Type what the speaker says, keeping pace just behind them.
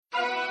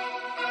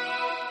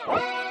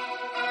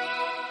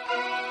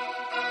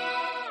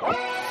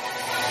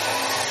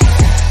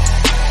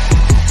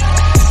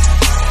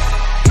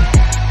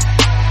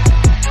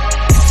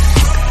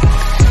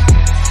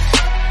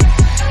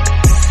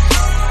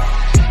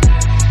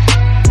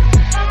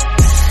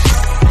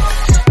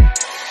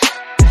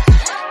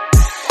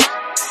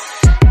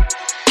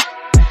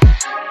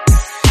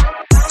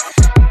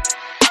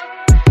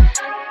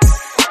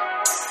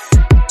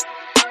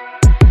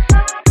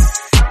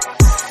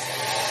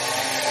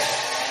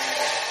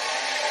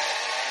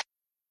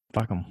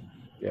Fuck them.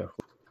 Yeah.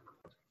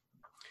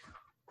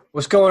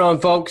 What's going on,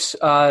 folks?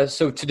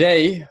 So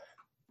today,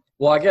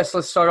 well, I guess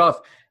let's start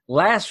off.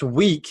 Last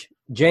week,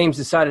 James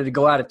decided to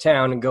go out of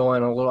town and go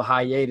on a little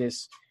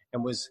hiatus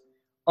and was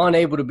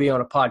unable to be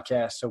on a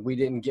podcast, so we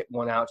didn't get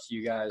one out to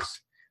you guys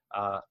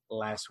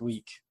last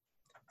week.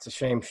 It's a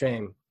shame.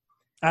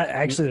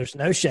 Actually, there's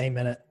no shame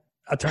in it.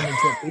 I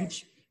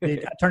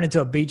turned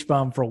into a beach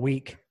bum for a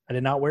week. I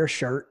did not wear a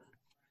shirt.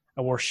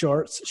 I wore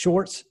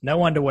shorts,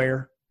 no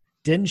underwear.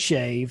 Didn't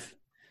shave,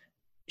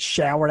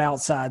 showered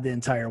outside the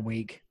entire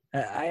week.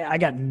 I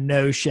got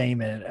no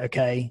shame in it,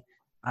 okay?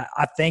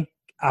 I think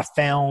I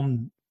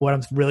found what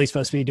I'm really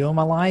supposed to be doing in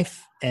my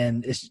life,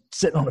 and it's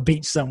sitting on a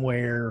beach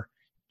somewhere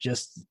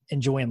just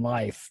enjoying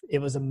life. It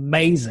was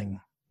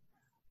amazing.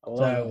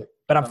 But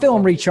I'm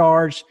feeling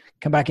recharged.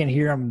 Come back in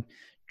here, I'm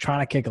trying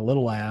to kick a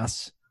little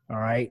ass, all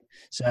right?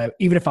 So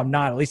even if I'm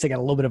not, at least I got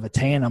a little bit of a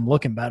tan. I'm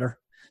looking better.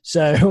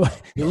 So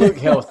you look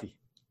healthy.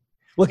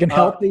 Looking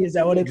healthy, is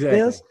that what it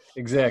is?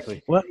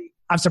 Exactly. Well,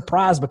 I'm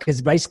surprised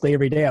because basically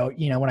every day,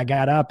 when I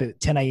got up at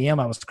 10 a.m.,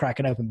 I was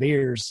cracking open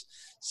beers.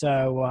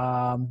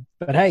 So,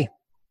 but hey,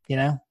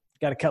 got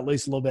to cut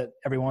loose a little bit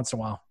every once in a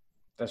while.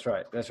 That's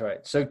right.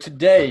 So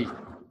today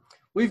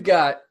we've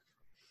got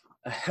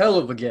a hell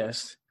of a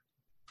guest,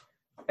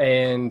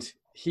 and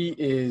he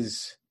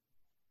is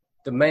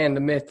the man,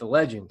 the myth, the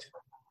legend.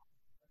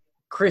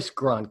 Chris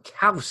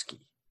Gronkowski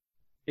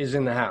is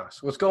in the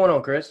house. What's going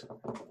on, Chris?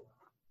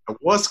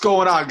 What's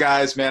going on,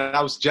 guys, man?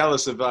 I was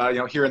jealous of,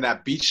 hearing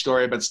that beach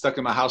story. I've been stuck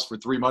in my house for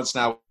 3 months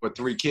now with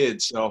 3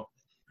 kids. So,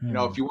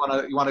 if you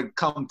want to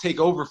come take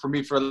over for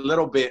me for a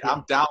little bit,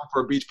 I'm down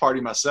for a beach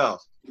party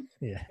myself.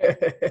 Yeah.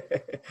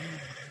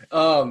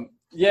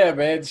 Yeah,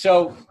 man.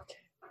 So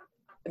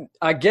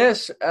I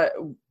guess, I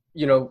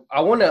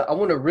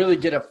want to really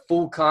get a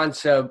full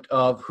concept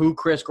of who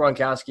Chris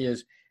Gronkowski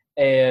is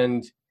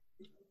and,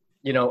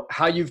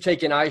 how you've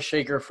taken Ice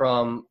Shaker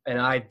from an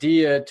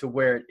idea to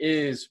where it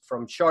is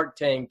from Shark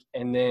Tank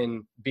and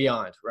then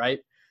beyond, right?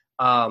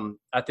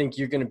 I think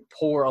you're going to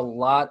pour a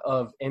lot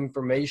of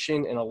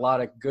information and a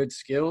lot of good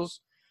skills.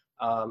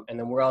 And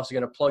then we're also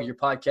going to plug your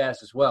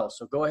podcast as well.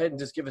 So go ahead and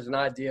just give us an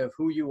idea of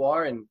who you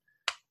are, and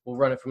we'll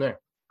run it from there.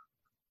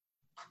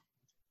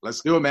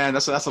 Let's do it, man.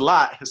 That's a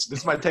lot.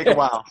 This might take a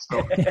while. So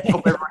I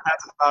hope everyone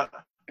has about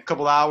a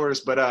couple hours.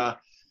 But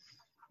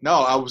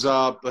no, I was,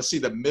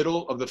 the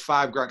middle of the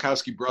 5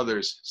 Gronkowski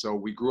brothers. So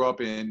we grew up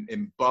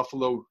in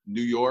Buffalo,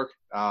 New York,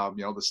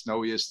 the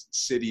snowiest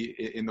city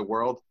in the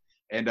world.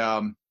 And,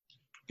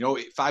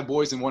 5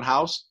 boys in one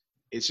house.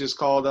 It's just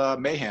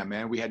called mayhem,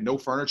 man. We had no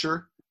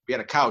furniture. We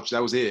had a couch.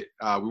 That was it.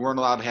 We weren't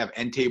allowed to have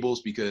end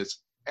tables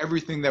because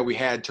everything that we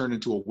had turned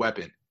into a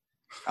weapon.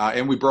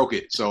 And we broke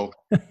it. So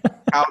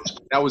couch,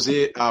 that was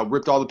it.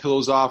 Ripped all the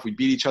pillows off. We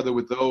beat each other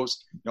with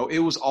those. It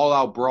was all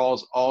out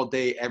brawls all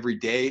day, every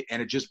day.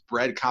 And it just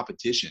bred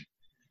competition.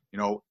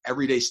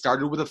 Every day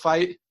started with a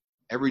fight.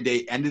 Every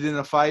day ended in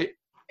a fight.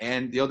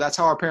 And, that's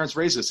how our parents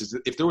raised us. Is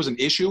if there was an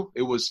issue,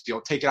 it was,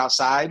 take it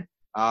outside.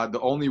 The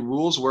only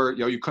rules were,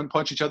 you couldn't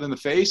punch each other in the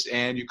face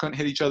and you couldn't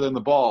hit each other in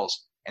the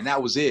balls. And that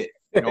was it.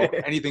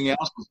 Anything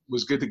else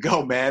was good to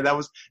go, man.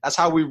 That's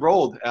how we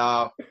rolled.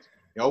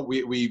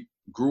 We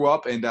grew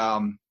up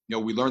and,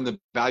 we learned the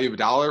value of a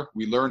dollar.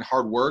 We learned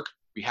hard work.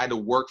 We had to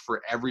work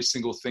for every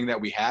single thing that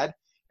we had.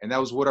 And that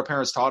was what our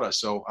parents taught us.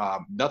 So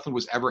nothing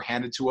was ever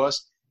handed to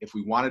us. If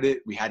we wanted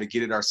it, we had to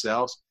get it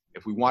ourselves.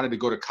 If we wanted to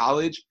go to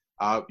college,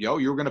 you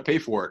were going to pay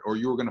for it, or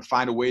you were going to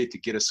find a way to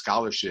get a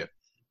scholarship.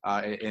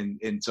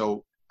 And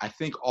so I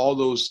think all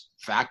those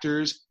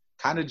factors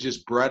kind of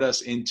just bred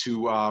us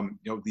into,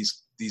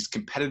 these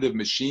competitive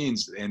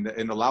machines and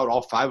allowed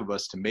all 5 of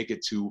us to make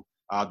it to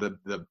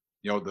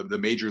the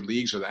major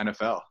leagues or the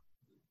NFL.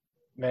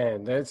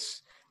 Man,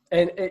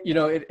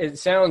 it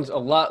sounds a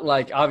lot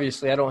like,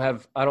 obviously I don't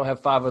have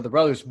 5 other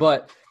brothers,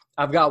 but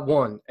I've got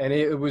one, and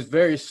it was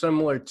very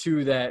similar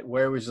to that,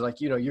 where it was like,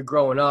 you're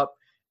growing up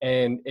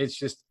and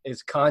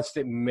it's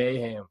constant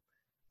mayhem.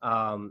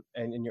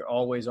 And you're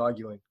always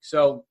arguing.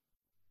 So,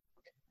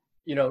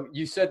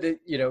 you said that,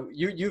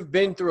 you've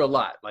been through a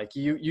lot. Like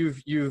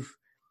you've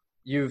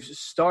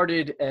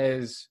started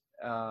as,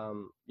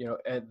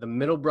 at the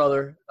middle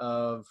brother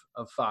of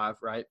 5,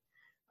 right?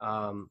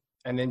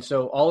 And then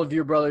so all of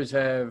your brothers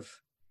have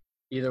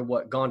either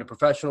gone to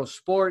professional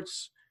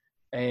sports,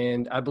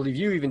 and I believe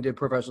you even did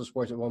professional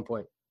sports at one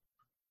point.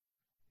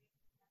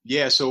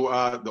 Yeah. So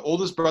the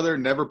oldest brother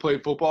never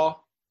played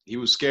football. He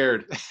was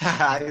scared. He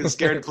was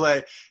scared to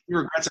play. He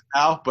regrets it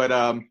now, but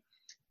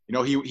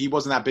he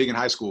wasn't that big in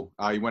high school.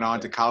 He went on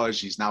to college.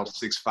 He's now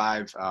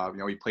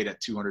 6'5". He played at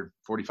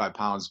 245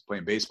 pounds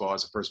playing baseball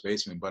as a first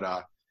baseman.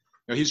 But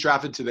he's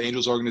drafted to the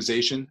Angels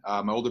organization.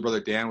 My older brother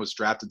Dan was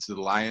drafted to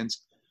the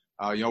Lions.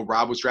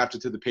 Rob was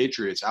drafted to the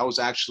Patriots. I was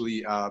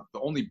actually the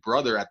only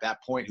brother at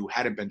that point who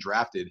hadn't been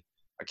drafted.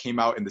 I came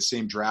out in the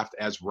same draft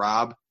as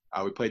Rob.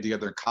 We played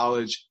together in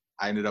college.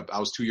 I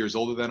was 2 years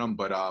older than him,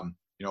 but I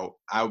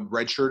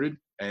redshirted,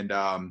 and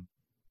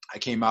I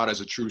came out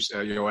as a true,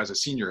 as a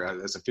senior,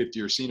 as a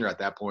fifth-year senior at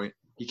that point.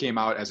 He came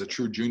out as a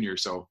true junior.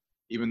 So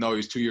even though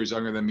he's 2 years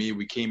younger than me,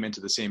 we came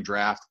into the same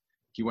draft.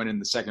 He went in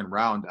the second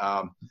round.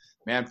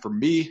 Man, for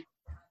me,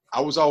 I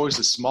was always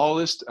the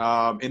smallest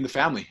in the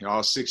family. I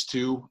was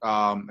 6'2".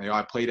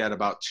 I played at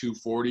about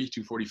 240,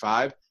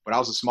 245, but I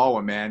was a small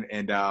one, man.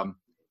 And,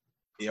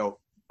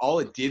 all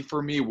it did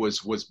for me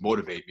was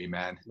motivate me,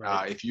 man.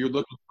 Right. If you're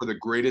looking for the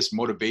greatest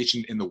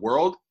motivation in the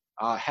world,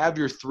 have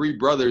your three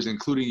brothers,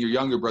 including your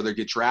younger brother,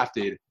 get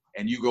drafted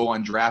and you go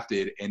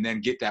undrafted and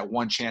then get that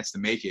one chance to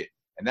make it.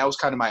 And that was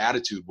kind of my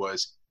attitude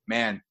was,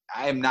 man,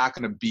 I am not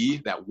going to be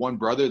that one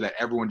brother that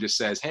everyone just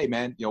says, hey,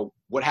 man,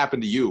 what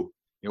happened to you?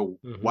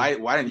 Why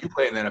didn't you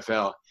play in the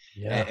NFL?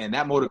 Yeah. And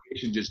that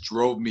motivation just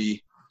drove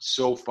me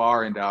so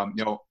far. And,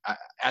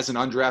 as an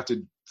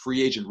undrafted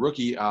free agent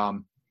rookie,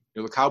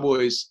 the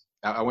Cowboys,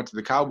 I went to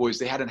the Cowboys.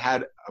 They hadn't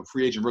had a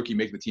free agent rookie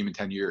make the team in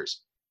 10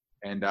 years.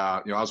 And,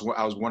 I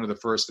was one of the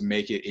first to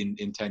make it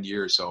in 10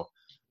 years. So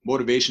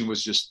motivation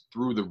was just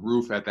through the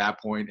roof at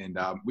that point. And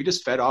we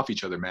just fed off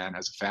each other, man,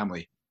 as a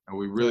family. And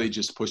we really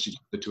just pushed each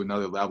other to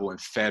another level and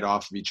fed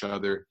off of each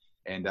other.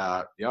 And,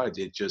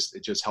 it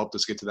just helped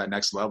us get to that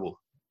next level.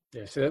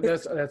 Yeah, so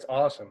that's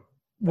awesome.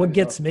 What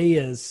gets me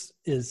is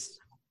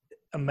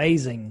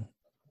amazing.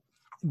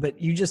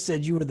 But you just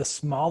said you were the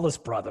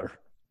smallest brother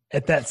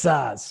at that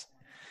size.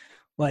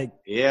 Like,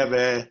 yeah,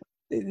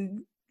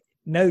 man.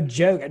 No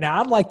joke. Now,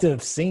 I'd like to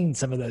have seen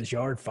some of those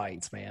yard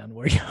fights, man,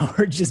 where y'all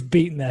were just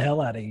beating the hell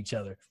out of each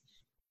other.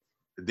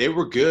 They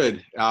were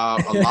good. A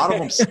lot of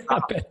them stopped. I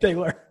bet they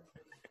were.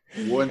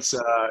 Once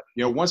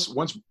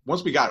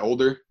we got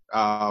older,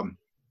 growing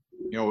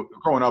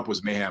up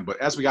was mayhem.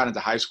 But as we got into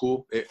high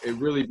school, it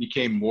really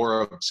became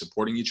more of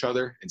supporting each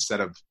other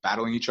instead of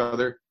battling each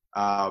other.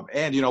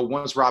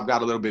 Once Rob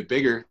got a little bit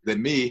bigger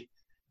than me,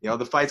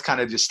 the fights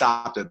kind of just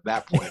stopped at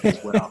that point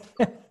as well.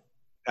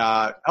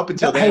 Up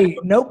until then. Hey,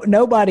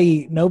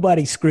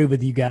 nobody screwed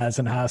with you guys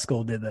in high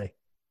school, did they?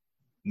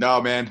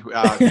 No, man.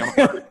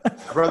 My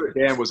brother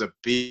Dan was a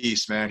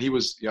beast, man. He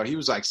was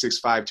like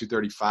 6'5",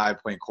 235,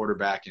 playing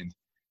quarterback, and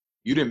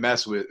you didn't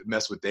mess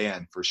with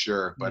Dan for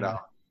sure. But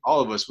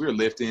all of us, we were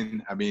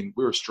lifting. I mean,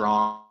 we were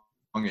strong,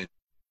 and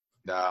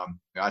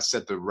I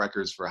set the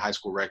records for high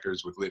school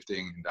records with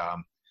lifting,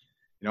 and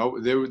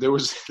there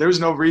was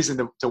no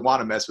reason to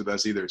want to mess with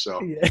us either. So,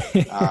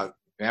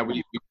 man,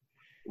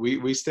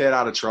 we stayed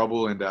out of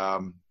trouble,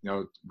 and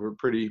we're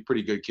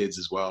pretty good kids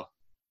as well.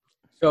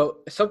 So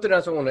something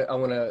else I want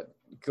to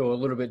go a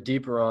little bit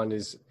deeper on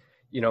is,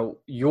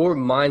 your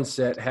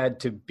mindset had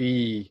to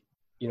be,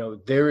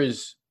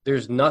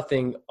 there's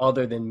nothing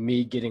other than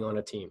me getting on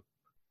a team,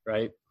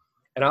 right?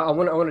 And I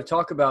want to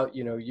talk about,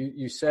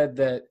 you said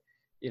that,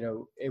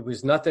 it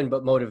was nothing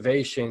but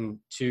motivation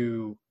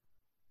to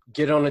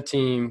get on a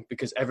team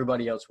because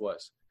everybody else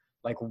was.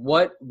 Like,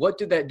 what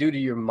did that do to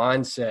your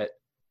mindset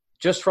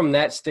just from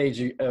that stage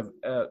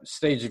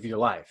of your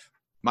life?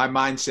 My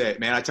mindset,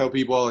 man, I tell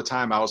people all the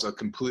time, I was a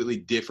completely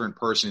different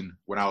person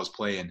when I was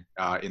playing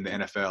in the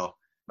NFL.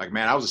 Like,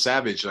 man, I was a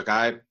savage. Like,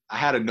 I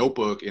had a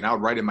notebook, and I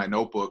would write in my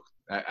notebook.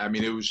 I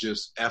mean, it was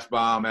just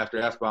F-bomb after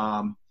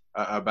F-bomb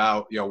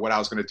about, what I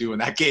was going to do in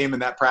that game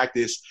and that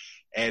practice.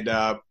 And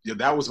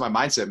that was my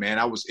mindset, man.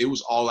 It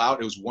was all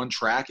out. It was one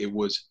track. It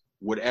was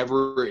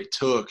whatever it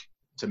took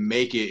to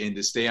make it and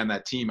to stay on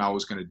that team, I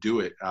was going to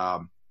do it.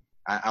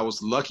 I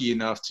was lucky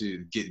enough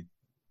to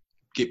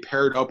get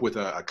paired up with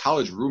a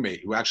college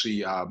roommate who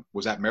actually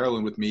was at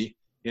Maryland with me.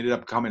 He ended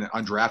up coming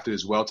undrafted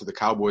as well to the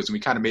Cowboys, and we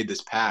kind of made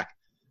this pact,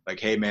 like,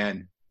 hey,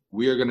 man,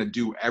 we are going to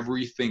do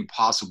everything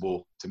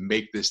possible to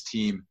make this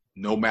team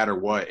no matter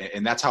what.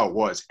 And that's how it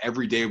was.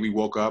 Every day we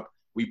woke up,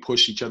 we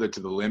pushed each other to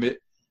the limit,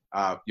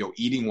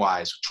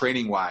 eating-wise,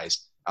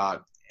 training-wise,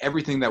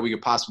 everything that we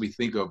could possibly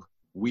think of,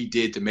 we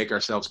did to make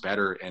ourselves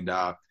better. And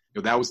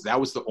that was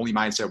the only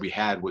mindset we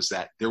had, was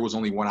that there was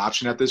only one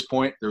option at this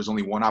point. There was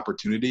only one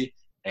opportunity,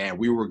 and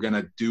we were going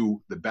to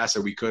do the best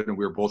that we could, and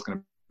we were both going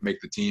to make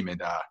the team.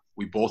 And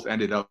we both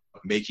ended up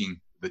making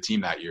the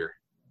team that year.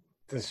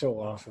 That's so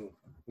awesome.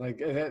 Like,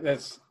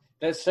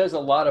 that says a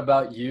lot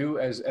about you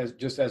as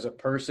just as a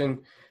person.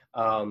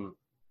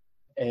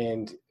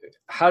 And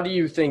how do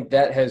you think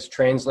that has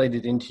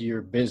translated into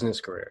your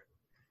business career?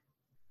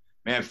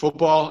 Man,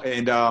 football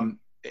and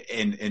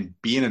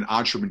being an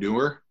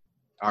entrepreneur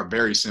are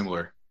very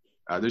similar.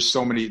 There's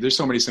so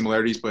many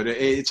similarities, but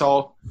it's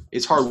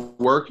hard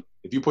work.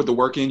 If you put the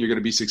work in, you're going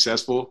to be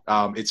successful.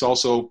 It's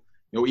also,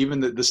 even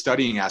the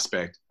studying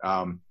aspect.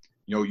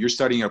 You're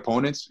studying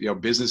opponents.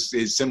 Business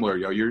is similar.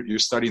 You're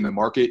studying the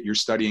market. You're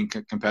studying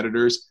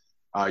competitors.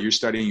 You're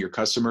studying your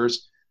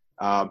customers.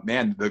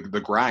 man,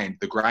 the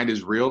grind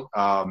is real.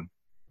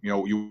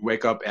 You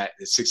wake up at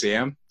 6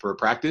 a.m. for a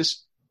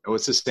practice. Oh,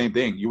 it's the same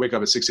thing. You wake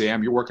up at 6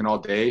 a.m. You're working all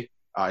day.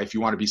 If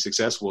you want to be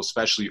successful,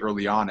 especially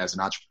early on as an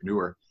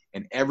entrepreneur,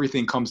 and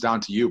everything comes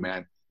down to you,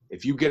 man.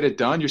 If you get it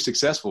done, you're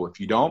successful. If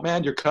you don't,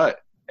 man, you're cut.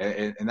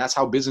 And that's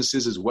how business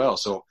is as well.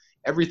 So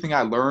everything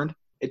I learned,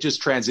 it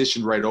just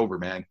transitioned right over,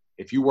 man.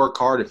 If you work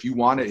hard, if you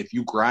want it, if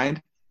you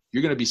grind,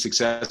 you're going to be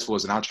successful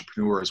as an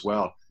entrepreneur as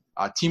well.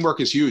 Teamwork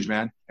is huge,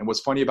 man. And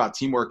what's funny about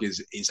teamwork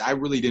is I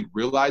really didn't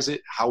realize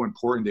it, how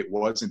important it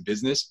was in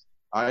business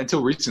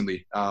until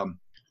recently.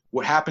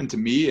 What happened to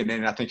me, and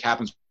then I think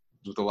happens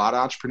with a lot of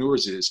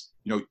entrepreneurs, is,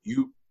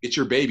 it's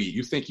your baby.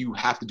 You think you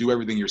have to do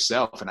everything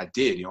yourself. And I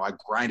did. I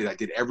grinded. I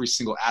did every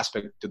single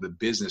aspect of the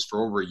business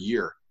for over a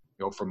year,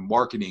 from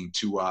marketing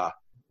to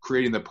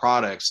creating the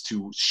products,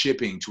 to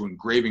shipping, to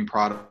engraving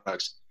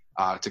products,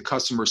 to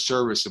customer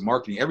service and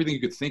marketing, everything you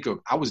could think of,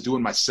 I was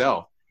doing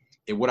myself.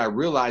 And what I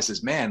realized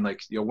is, man,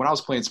 when I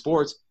was playing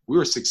sports, we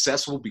were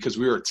successful because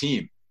we were a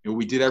team.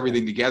 We did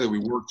everything together. We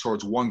worked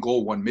towards one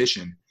goal, one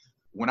mission.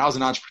 When I was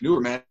an entrepreneur,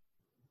 man,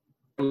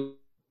 I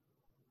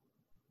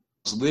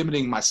was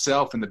limiting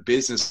myself in the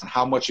business and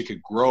how much it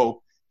could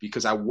grow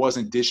because I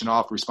wasn't dishing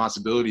off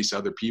responsibilities to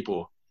other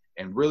people.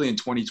 And really in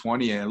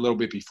 2020 and a little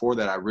bit before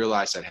that, I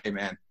realized that, hey,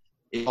 man,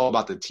 it's all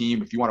about the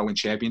team. If you want to win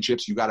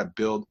championships, you got to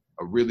build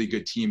a really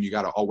good team. You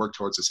got to all work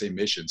towards the same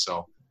mission.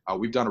 So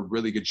we've done a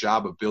really good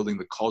job of building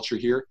the culture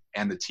here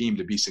and the team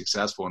to be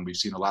successful. And we've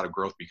seen a lot of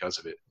growth because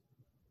of it.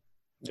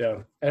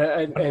 Yeah.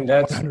 And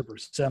that's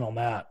 100% on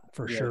that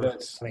for sure.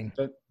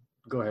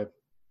 Go ahead.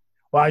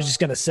 Well, I was just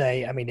going to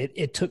say,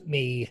 it took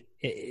me,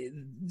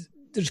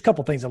 there's a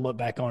couple things I look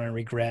back on and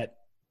regret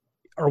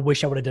or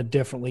wish I would have done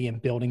differently in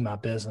building my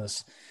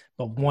business.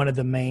 But one of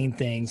the main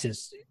things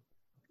is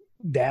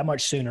that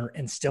much sooner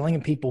instilling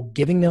in people,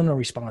 giving them the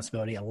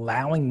responsibility,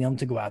 allowing them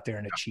to go out there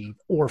and achieve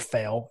or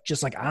fail,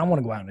 just like I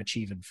want to go out and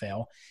achieve and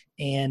fail,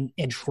 and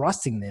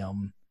trusting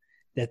them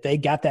that they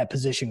got that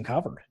position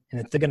covered and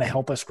that they're going to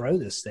help us grow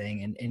this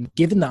thing, and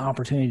given the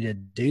opportunity to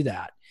do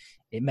that,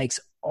 it makes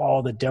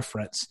all the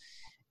difference.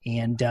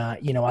 And, I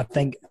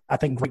think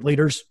great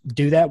leaders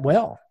do that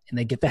well, and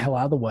they get the hell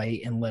out of the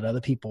way and let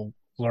other people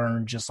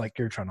learn just like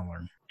you're trying to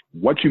learn.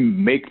 Once you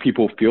make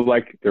people feel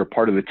like they're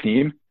part of the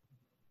team,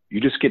 you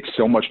just get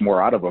so much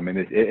more out of them. And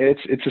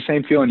it's the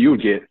same feeling you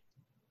would get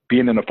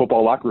being in a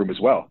football locker room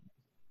as well.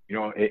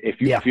 If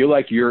you feel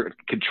like you're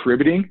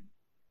contributing,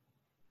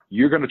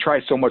 you're going to try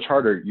so much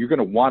harder. You're going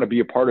to want to be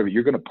a part of it.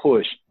 You're going to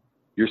push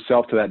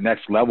yourself to that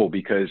next level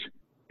because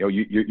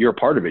you're a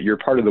part of it. You're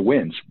a part of the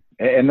wins,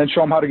 and then show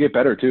them how to get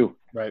better too.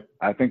 Right.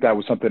 I think that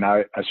was something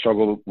I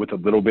struggled with a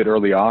little bit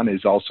early on,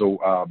 is also,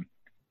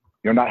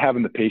 not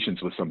having the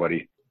patience with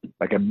somebody,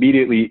 like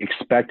immediately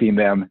expecting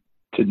them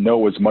to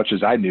know as much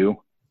as I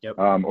knew. Yep.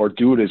 Or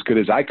do it as good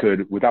as I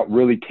could without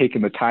really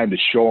taking the time to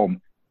show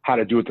them how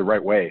to do it the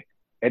right way,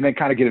 and then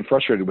kind of getting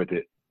frustrated with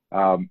it.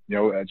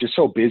 Just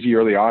so busy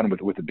early on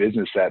with the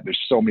business that there's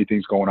so many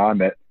things going on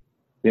that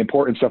the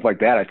important stuff like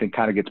that, I think,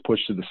 kind of gets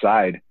pushed to the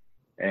side.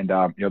 And,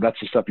 that's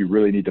the stuff you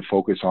really need to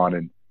focus on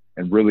and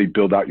really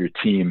build out your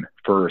team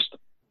first,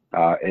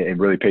 and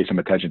really pay some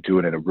attention to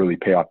it, and it'll really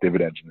pay off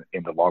dividends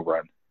in the long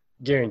run.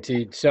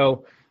 Guaranteed.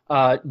 So,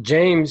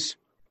 James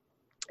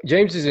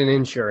is in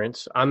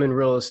insurance. I'm in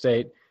real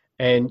estate.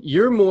 And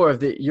you're more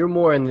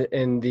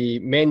in the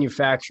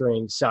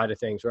manufacturing side of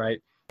things, right?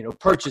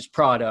 Purchase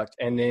product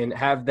and then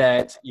have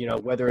that,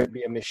 whether it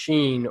be a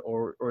machine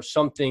or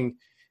something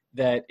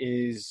that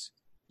is,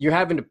 you're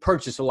having to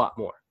purchase a lot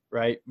more,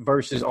 right?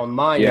 Versus on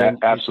my end.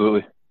 Yeah,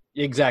 absolutely.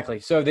 Exactly.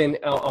 So then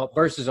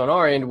versus on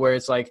our end where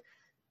it's like,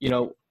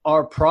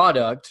 our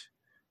product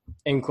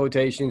in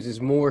quotations is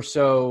more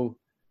so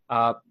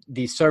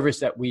the service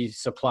that we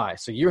supply.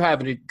 So you're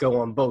having to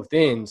go on both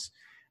ends.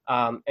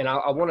 And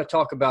I want to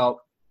talk about,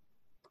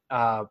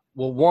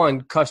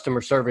 one, customer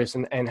service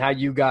and how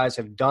you guys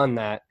have done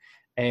that.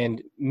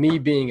 And me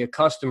being a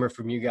customer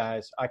from you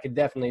guys, I could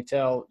definitely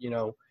tell,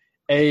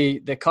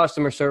 the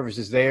customer service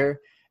is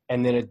there.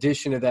 And then in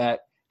addition to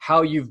that,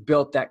 how you've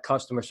built that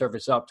customer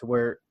service up to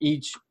where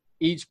each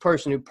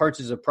person who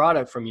purchases a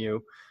product from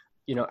you,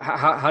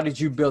 how did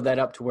you build that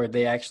up to where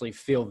they actually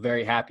feel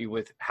very happy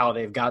with how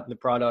they've gotten the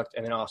product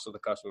and then also the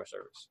customer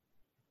service?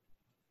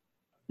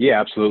 Yeah,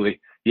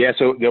 absolutely. Yeah.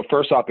 So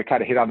first off, to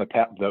kind of hit on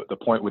the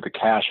point with the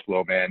cash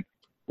flow, man,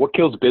 what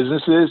kills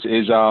businesses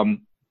is,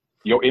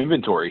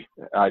 inventory.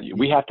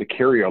 We have to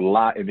carry a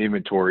lot of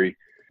inventory,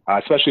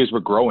 especially as we're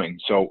growing.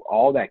 So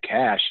all that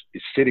cash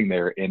is sitting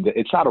there, and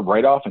it's not a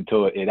write-off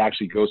until it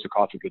actually goes to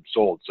cost of goods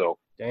sold. So,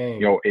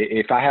 Dang.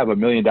 If I have $1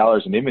 million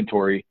in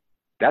inventory,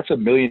 that's $1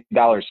 million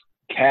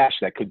cash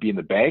that could be in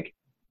the bank,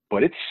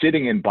 but it's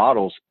sitting in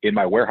bottles in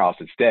my warehouse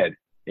instead.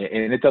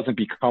 And it doesn't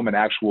become an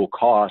actual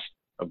cost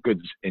of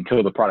goods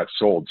until the product's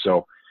sold.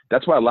 So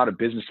that's why a lot of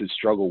businesses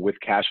struggle with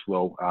cash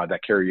flow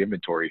that carry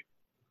inventory.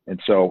 And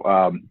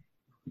so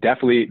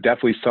definitely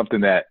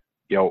something that,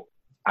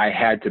 I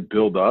had to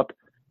build up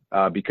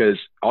because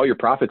all your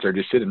profits are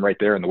just sitting right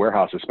there in the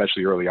warehouse,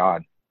 especially early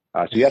on.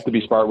 So you have to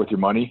be smart with your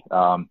money,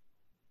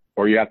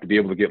 or you have to be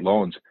able to get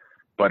loans.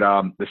 But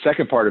the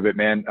second part of it,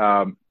 man,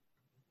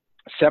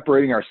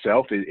 separating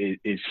ourselves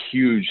is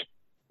huge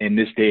in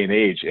this day and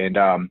age.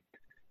 And,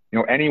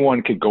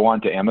 anyone could go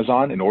onto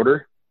Amazon and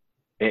order.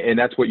 And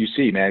that's what you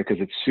see, man,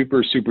 because it's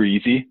super, super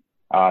easy.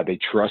 They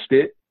trust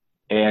it,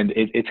 and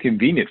it's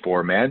convenient for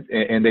them, man.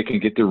 And they can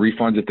get their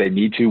refunds if they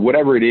need to.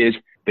 Whatever it is,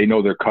 they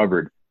know they're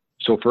covered.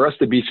 So for us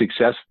to be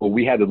successful,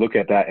 we had to look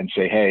at that and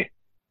say, hey,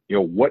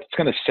 what's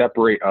going to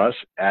separate us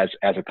as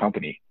a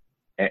company?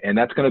 And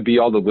that's going to be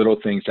all the little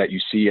things that you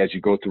see as you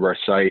go through our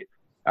site.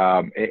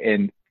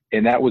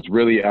 And that was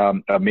really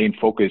a main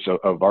focus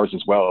of ours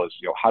as well, is,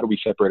 how do we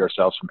separate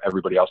ourselves from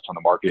everybody else on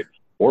the market,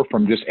 or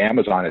from just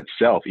Amazon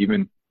itself?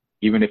 Even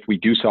if we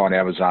do sell on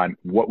Amazon,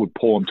 what would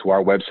pull them to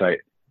our website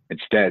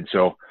instead?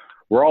 So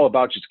we're all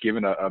about just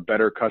giving a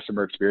better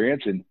customer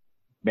experience. And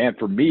man,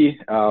 for me,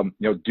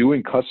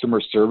 doing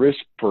customer service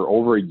for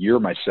over a year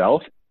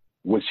myself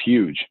was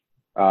huge.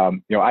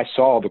 I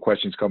saw all the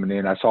questions coming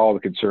in. I saw all the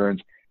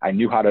concerns. I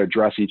knew how to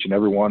address each and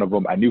every one of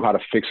them. I knew how to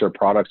fix our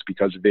products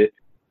because of it.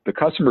 The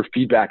customer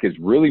feedback is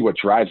really what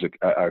drives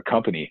a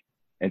company.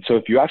 And so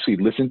if you actually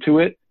listen to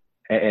it,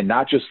 and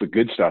not just the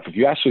good stuff, if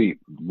you actually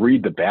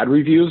read the bad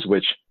reviews,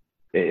 which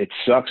it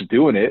sucks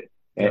doing it,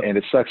 and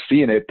it sucks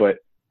seeing it, but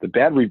the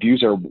bad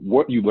reviews are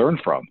what you learn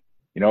from.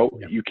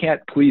 You can't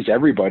please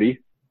everybody,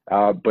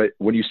 but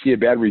when you see a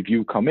bad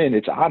review come in,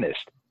 it's honest,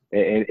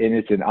 and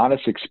it's an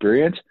honest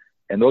experience.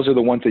 And those are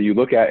the ones that you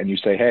look at and you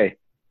say, hey,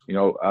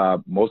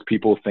 most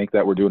people think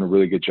that we're doing a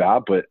really good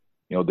job, but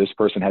this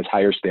person has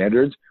higher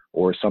standards,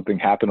 or something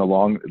happened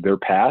along their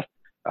path.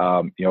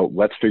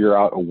 Let's figure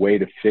out a way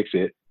to fix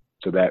it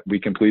so that we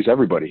can please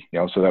everybody,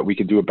 so that we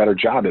can do a better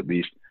job at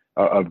least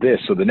of this.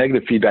 So the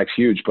negative feedback's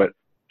huge, but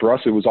for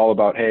us, it was all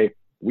about, hey,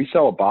 we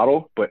sell a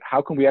bottle, but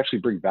how can we actually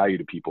bring value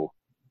to people?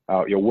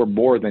 We're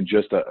more than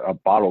just a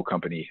bottle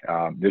company.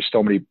 There's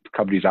so many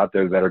companies out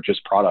there that are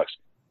just products.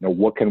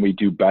 What can we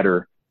do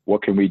better?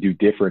 What can we do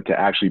different to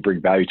actually bring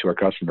value to our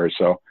customers?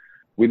 So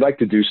we like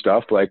to do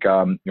stuff like,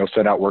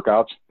 send out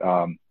workouts.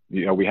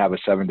 We have a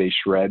 7-day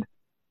shred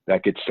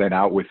that gets sent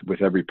out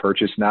with every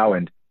purchase now.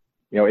 And,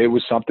 it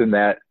was something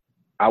that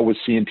I was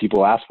seeing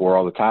people ask for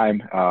all the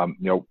time.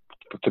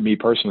 To me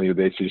personally,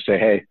 they just say,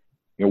 hey,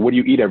 what do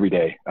you eat every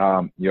day?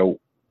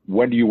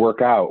 When do you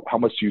work out? How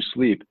much do you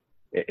sleep?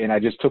 And I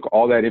just took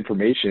all that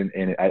information,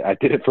 and I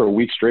did it for a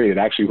week straight. It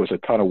actually was a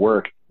ton of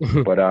work,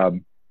 but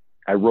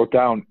I wrote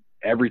down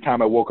every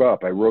time I woke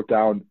up. I wrote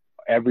down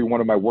every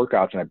one of my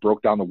workouts, and I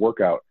broke down the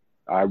workout.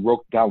 I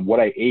wrote down what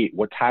I ate,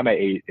 what time I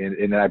ate, and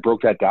then I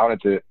broke that down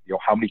into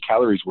how many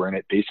calories were in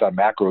it based on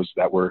macros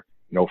that were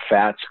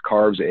fats,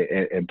 carbs,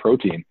 and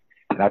protein.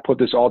 And I put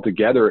this all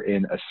together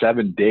in a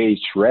 7-day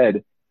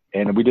shred,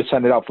 and we just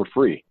send it out for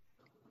free.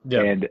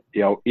 Yeah. And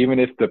even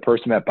if the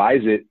person that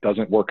buys it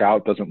doesn't work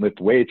out, doesn't lift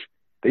weights,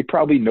 they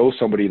probably know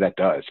somebody that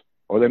does,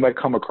 or they might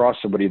come across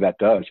somebody that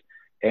does.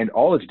 And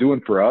all it's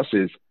doing for us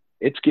is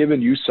it's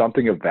giving you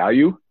something of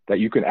value that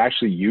you can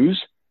actually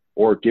use,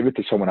 or give it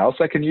to someone else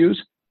that can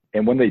use.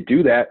 And when they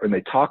do that, and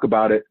they talk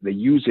about it, they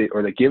use it,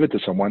 or they give it to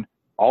someone,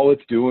 all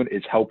it's doing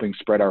is helping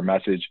spread our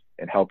message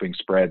and helping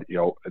spread,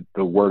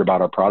 the word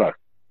about our product.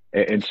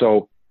 And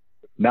so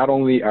not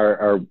only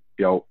are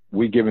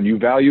we giving you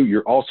value,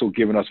 you're also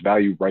giving us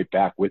value right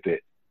back with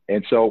it.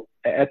 And so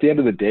at the end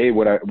of the day,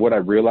 what I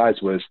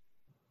realized was,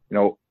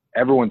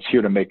 everyone's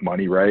here to make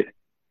money, right?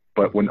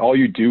 But when all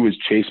you do is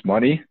chase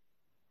money,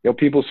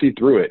 people see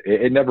through it.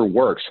 It never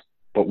works.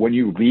 But when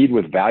you lead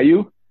with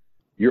value,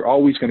 you're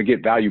always going to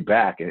get value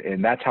back.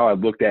 And that's how I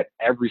looked at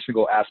every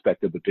single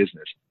aspect of the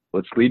business.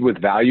 Let's lead with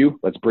value.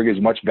 Let's bring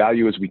as much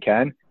value as we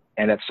can.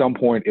 And at some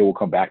point, it will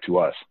come back to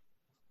us.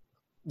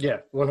 Yeah,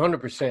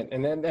 100%.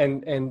 And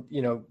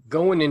then,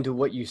 going into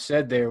what you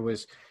said there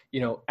was,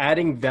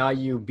 adding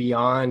value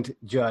beyond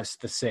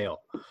just the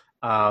sale.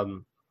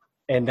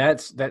 And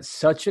that's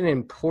such an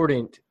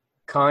important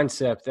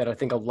concept that I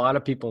think a lot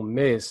of people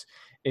miss,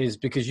 is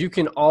because you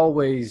can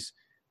always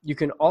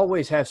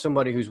have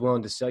somebody who's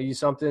willing to sell you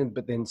something,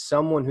 but then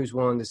someone who's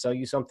willing to sell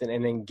you something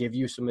and then give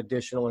you some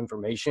additional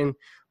information,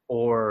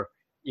 or,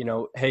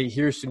 hey,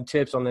 here's some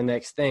tips on the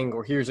next thing,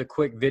 or here's a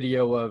quick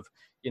video of,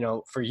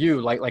 for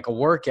you, like a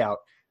workout.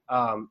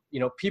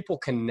 People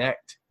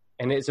connect,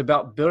 and it's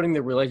about building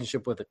the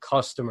relationship with the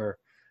customer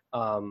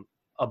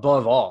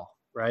above all,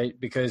 right?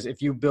 Because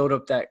if you build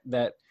up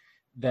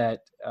that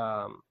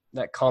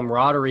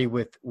camaraderie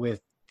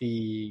with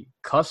the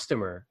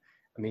customer,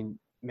 I mean,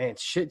 man,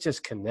 shit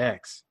just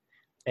connects,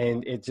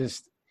 and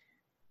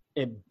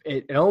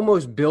it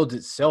almost builds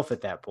itself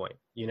at that point,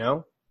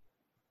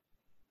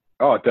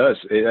 Oh, it does.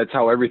 That's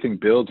how everything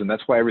builds, and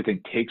that's why everything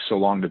takes so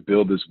long to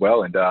build as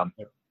well. And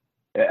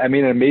I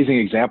mean, an amazing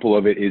example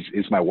of it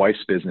is my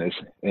wife's business,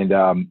 and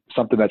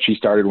something that she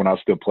started when I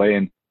was still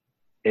playing.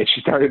 And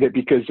she started it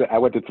because I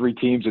went to 3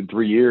 teams in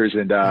 3 years,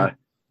 and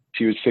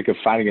she was sick of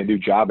finding a new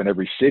job in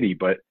every city.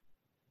 But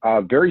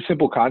very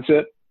simple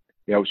concept.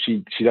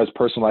 She does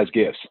personalized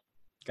gifts.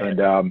 And,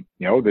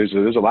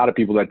 there's a lot of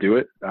people that do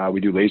it. We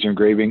do laser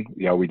engraving.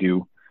 We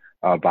do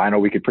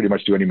vinyl. We could pretty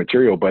much do any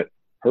material, but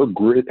her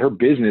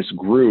business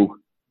grew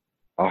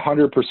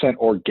 100%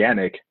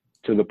 organic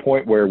to the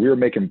point where we were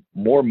making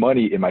more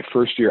money in my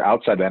first year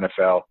outside the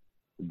NFL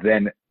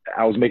than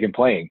I was making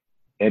playing.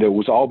 And it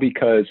was all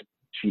because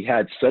she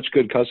had such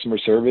good customer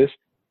service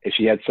and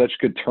she had such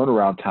good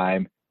turnaround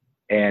time,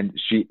 and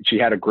she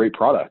had a great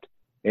product.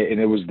 And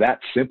it was that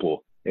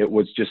simple. It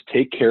was just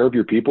take care of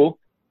your people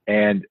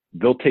and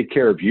they'll take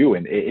care of you.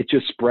 And it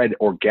just spread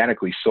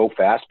organically so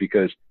fast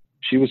because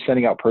she was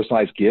sending out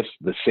personalized gifts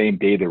the same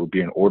day they were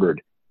being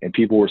ordered. And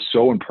people were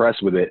so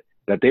impressed with it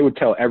that they would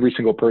tell every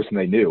single person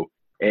they knew.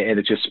 And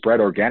it just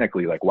spread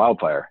organically like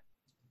wildfire.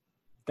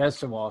 That's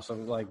so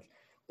awesome. Like,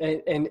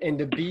 and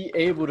to be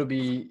able to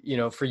be,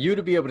 for you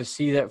to be able to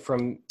see that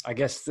from, I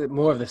guess,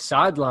 more of the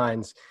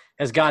sidelines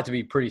has got to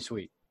be pretty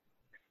sweet.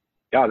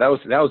 Yeah, that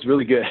was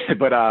really good.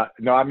 But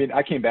no, I mean,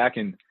 I came back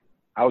and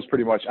I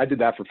did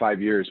that for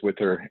 5 years with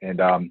her,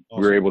 and awesome.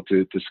 We were able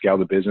to scale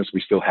the business.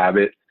 We still have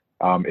it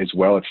as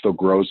well. It still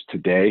grows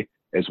today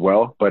as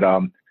well. But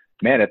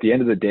man, at the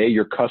end of the day,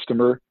 your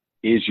customer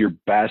is your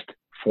best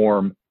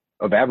form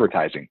of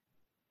advertising.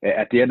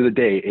 At the end of the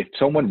day, if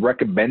someone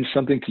recommends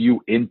something to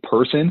you in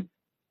person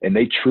and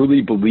they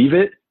truly believe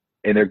it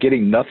and they're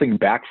getting nothing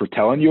back for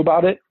telling you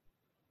about it,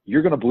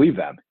 you're going to believe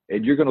them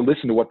and you're going to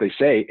listen to what they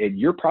say, and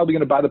you're probably going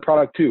to buy the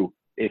product too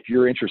if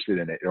you're interested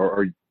in it,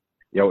 or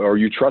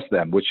you trust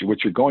them, which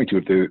you're going to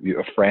if they're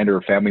a friend or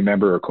a family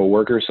member or a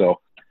coworker. So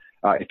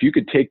if you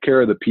could take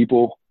care of the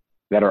people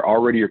that are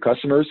already your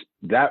customers,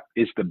 that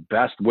is the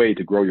best way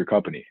to grow your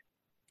company.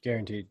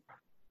 Guaranteed.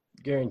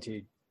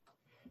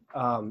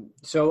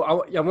 So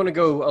I want to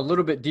go a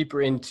little bit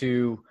deeper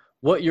into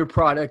what your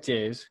product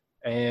is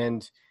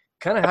and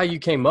kind of how you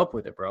came up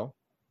with it, bro.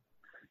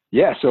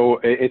 Yeah, so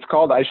it's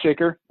called Ice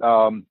Shaker.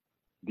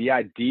 The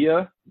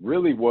idea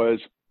really was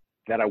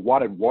that I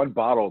wanted one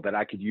bottle that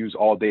I could use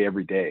all day,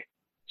 every day.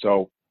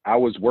 So I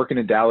was working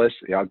in Dallas.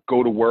 I'd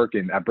go to work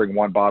and I'd bring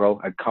one bottle.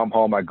 I'd come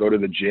home. I'd go to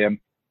the gym.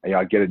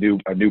 I'd get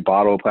a new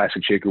bottle,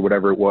 plastic shaker,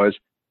 whatever it was.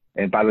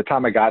 And by the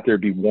time I got there,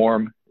 it'd be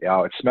warm.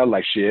 It smelled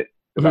like shit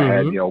because I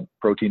had,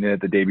 protein in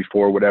it the day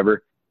before,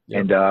 whatever.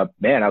 Yep. And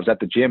man, I was at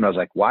the gym and I was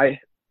like, why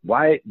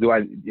do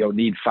I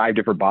need 5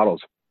 different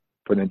bottles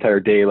for the entire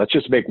day? Let's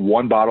just make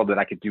one bottle that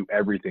I could do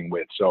everything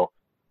with. So,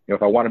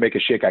 if I want to make a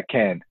shake, I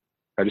can.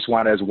 If I just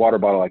want it as a water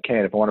bottle, I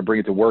can. If I want to bring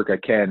it to work, I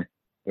can.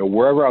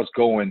 Wherever I was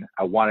going,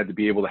 I wanted to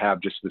be able to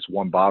have just this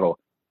one bottle.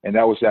 And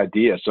that was the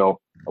idea. So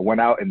I went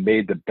out and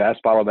made the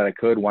best bottle that I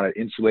could, wanted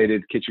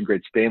insulated, kitchen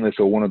grade stainless,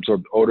 so it wouldn't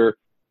absorb odor,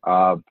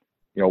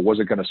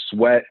 wasn't going to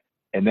sweat.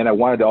 And then I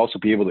wanted to also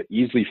be able to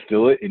easily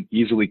fill it and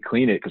easily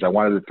clean it because I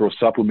wanted to throw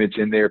supplements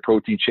in there,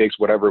 protein shakes,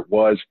 whatever it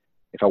was,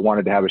 if I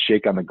wanted to have a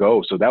shake on the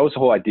go. So that was the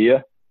whole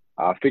idea.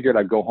 I figured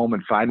I'd go home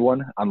and find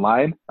one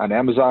online, on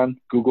Amazon,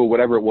 Google,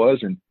 whatever it was.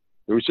 And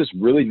there was just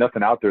really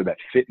nothing out there that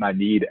fit my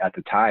need at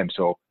the time.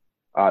 So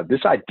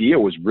this idea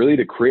was really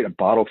to create a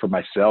bottle for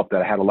myself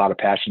that I had a lot of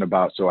passion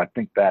about. So I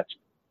think that's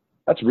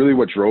really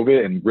what drove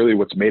it and really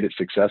what's made it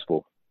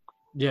successful.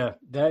 Yeah,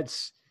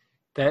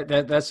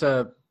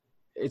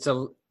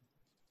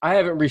 I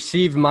haven't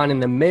received mine in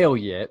the mail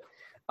yet.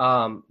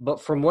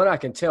 But from what I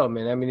can tell,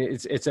 man, I mean,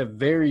 it's a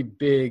very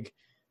big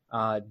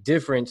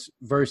difference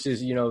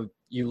versus,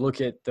 you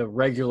look at the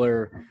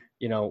regular,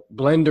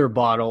 blender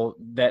bottle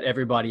that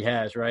everybody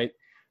has, right?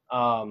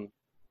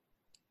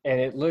 And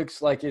it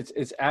looks like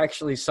it's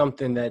actually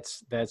something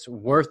that's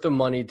worth the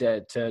money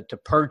to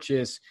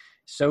purchase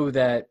so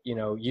that,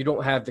 you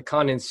don't have the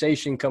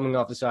condensation coming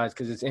off the sides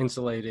because it's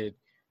insulated.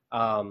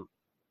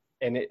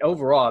 And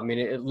overall, I mean,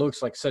 it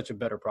looks like such a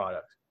better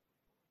product.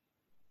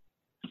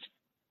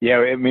 Yeah,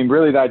 I mean,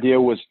 really the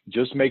idea was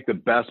just make the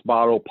best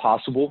bottle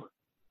possible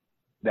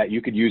that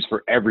you could use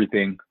for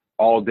everything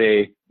all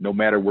day, no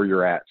matter where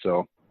you're at.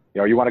 So,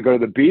 you want to go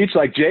to the beach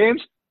like James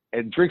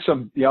and drink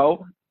some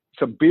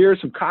beer,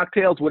 some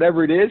cocktails,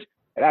 whatever it is.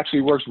 It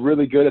actually works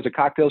really good as a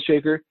cocktail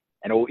shaker,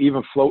 and it will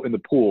even float in the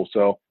pool.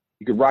 So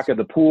you could rock at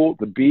the pool,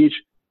 the beach,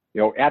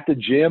 at the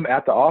gym,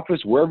 at the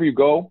office, wherever you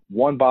go,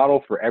 one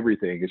bottle for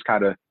everything is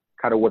kind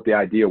of what the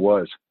idea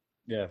was.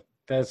 Yeah,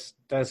 that's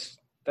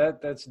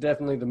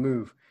definitely the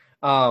move.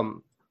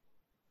 I'm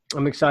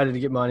excited to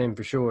get mine in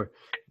for sure.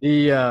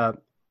 The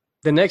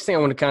next thing I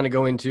want to kind of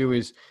go into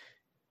is,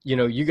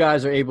 you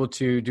guys are able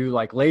to do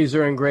like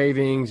laser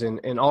engravings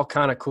and all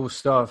kind of cool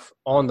stuff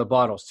on the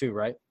bottles too,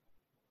 right?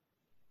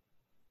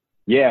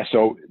 Yeah.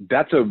 So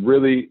that's a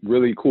really,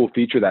 really cool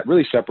feature that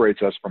really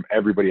separates us from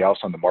everybody else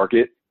on the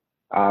market.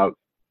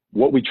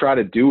 What we try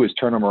to do is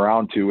turn them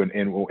around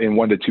in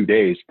 1 to 2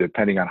 days,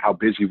 depending on how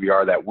busy we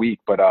are that week.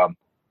 But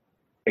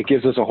it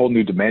gives us a whole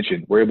new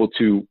dimension. We're able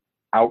to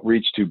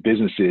outreach to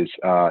businesses,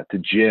 to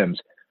gyms,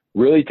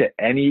 really to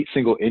any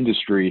single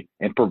industry,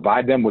 and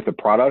provide them with a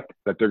product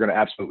that they're going to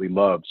absolutely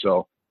love.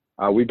 So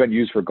we've been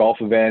used for golf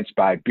events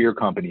by beer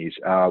companies.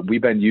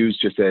 We've been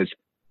used just as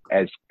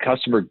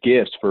customer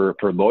gifts for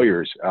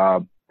lawyers.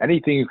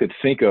 Anything you could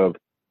think of,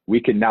 we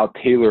can now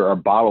tailor our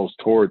bottles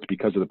towards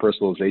because of the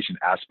personalization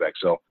aspect.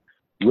 So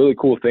really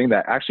cool thing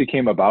that actually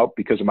came about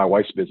because of my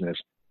wife's business.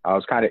 I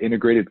was kind of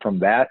integrated from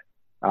that,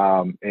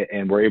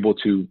 and we're able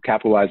to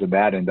capitalize on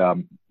that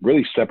and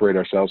really separate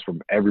ourselves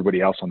from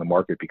everybody else on the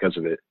market because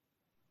of it.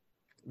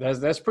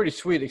 That's pretty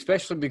sweet,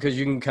 especially because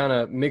you can kind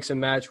of mix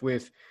and match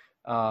with,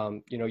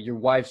 your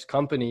wife's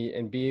company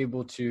and be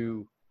able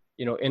to,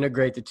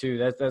 integrate the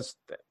two.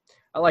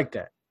 I like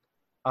that.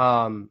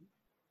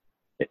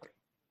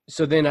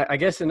 So then I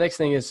guess the next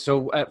thing is,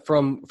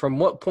 from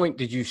what point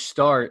did you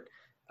start,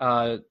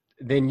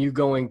 then you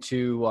going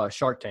to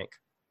Shark Tank?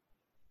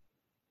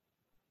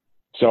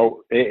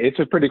 So it's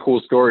a pretty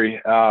cool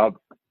story.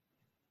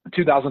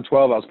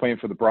 2012, I was playing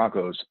for the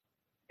Broncos,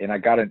 and I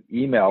got an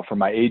email from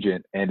my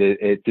agent, and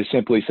it just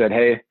simply said,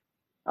 "Hey,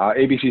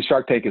 ABC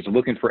Shark Tank is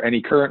looking for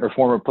any current or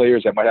former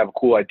players that might have a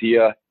cool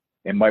idea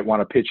and might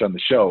want to pitch on the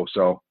show."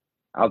 So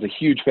I was a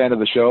huge fan of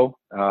the show,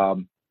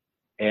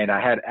 and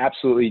I had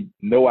absolutely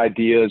no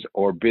ideas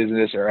or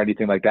business or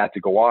anything like that to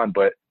go on.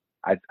 But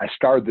I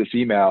started this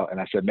email, and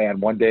I said, "Man,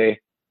 one day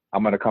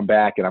I'm going to come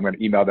back and I'm going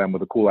to email them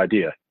with a cool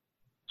idea."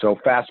 So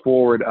fast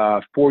forward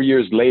 4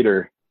 years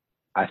later,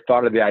 I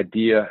thought of the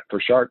idea for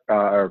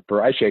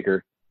for Ice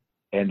Shaker.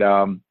 And,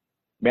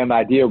 man, the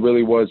idea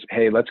really was,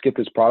 hey, let's get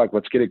this product,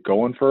 let's get it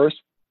going first.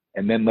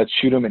 And then let's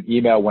shoot them an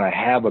email when I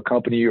have a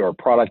company or a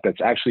product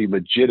that's actually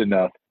legit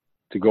enough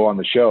to go on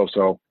the show.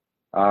 So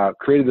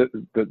created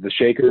the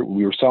shaker.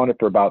 We were selling it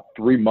for about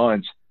 3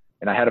 months,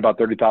 and I had about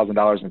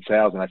 $30,000 in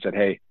sales. And I said,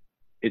 hey,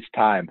 it's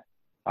time.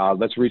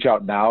 Let's reach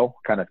out now,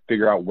 kind of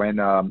figure out when,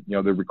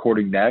 they're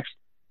recording next.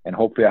 And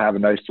hopefully I have a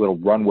nice little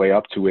runway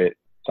up to it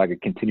so I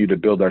could continue to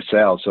build our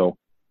sales. So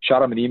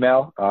shot them an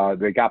email.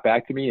 They got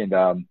back to me, and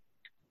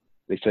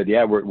they said,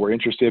 yeah, we're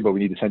interested, but you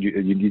need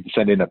to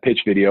send in a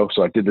pitch video.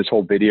 So I did this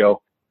whole video,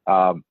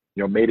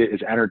 made it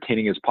as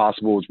entertaining as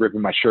possible. Was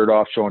ripping my shirt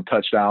off, showing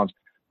touchdowns,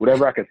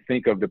 whatever I could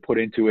think of to put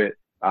into it,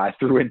 I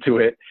threw into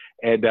it.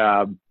 And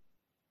I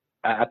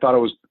thought it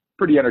was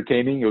pretty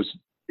entertaining. It was,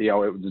 it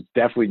was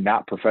definitely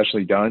not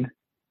professionally done.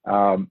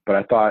 But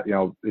I thought,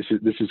 this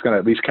is going to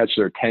at least catch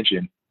their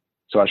attention.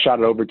 So I shot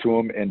it over to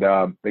them, and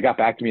they got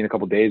back to me in a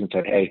couple of days and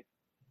said, hey,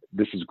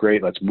 this is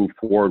great. Let's move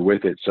forward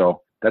with it.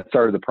 So that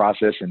started the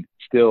process, and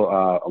still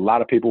a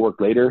lot of paperwork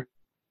later.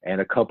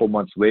 And a couple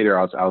months later,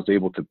 I was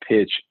able to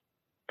pitch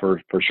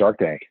for Shark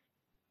Tank.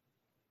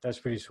 That's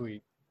pretty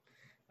sweet.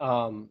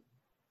 And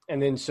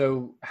then,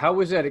 so how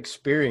was that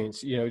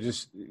experience,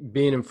 just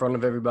being in front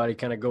of everybody,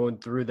 kind of going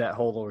through that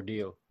whole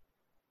ordeal?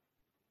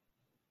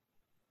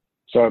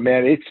 So,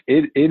 man,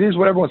 it is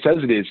what everyone says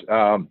it is.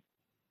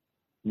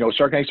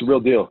 Shark Tank's a real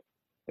deal.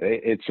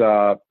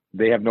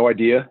 They have no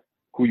idea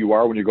who you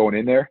are when you're going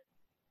in there.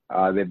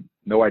 They have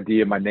no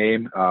idea my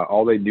name.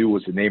 All they knew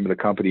was the name of the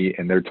company,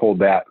 and they're told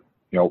that,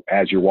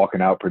 as you're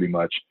walking out pretty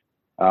much.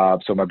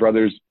 So my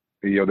brothers,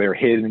 they were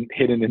hidden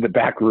in the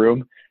back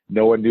room.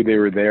 No one knew they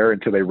were there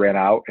until they ran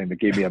out, and it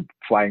gave me a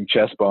flying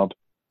chest bump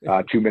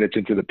 2 minutes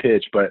into the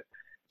pitch. But,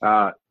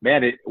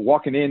 man,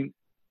 walking in,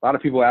 a lot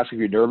of people ask if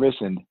you're nervous,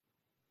 and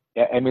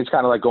I mean, it's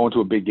kind of like going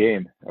to a big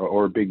game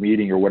or a big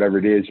meeting or whatever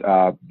it is.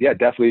 Yeah,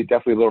 definitely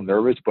a little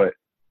nervous, but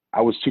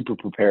I was super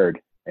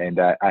prepared. And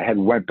I had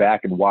went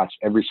back and watched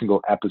every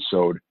single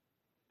episode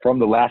from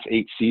the last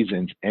 8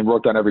 seasons and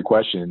wrote down every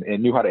question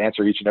and knew how to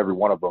answer each and every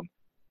one of them.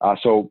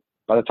 So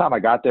by the time I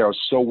got there, I was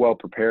so well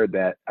prepared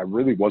that I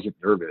really wasn't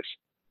nervous.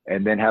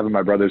 And then having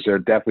my brothers there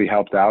definitely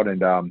helped out.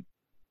 And,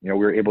 we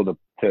were able to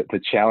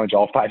challenge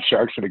all 5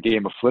 sharks in a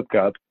game of flip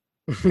cup.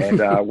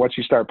 And once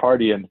you start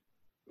partying,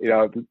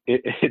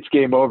 it's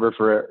game over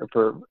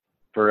for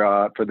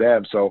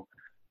them. So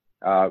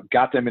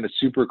got them in a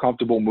super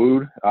comfortable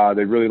mood.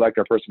 They really liked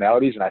our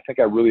personalities, and I think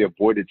I really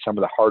avoided some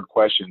of the hard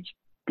questions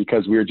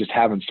because we were just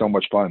having so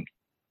much fun.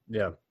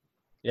 Yeah.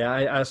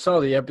 I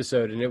saw the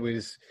episode, and it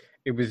was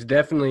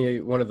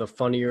definitely one of the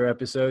funnier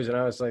episodes. And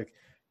I was like,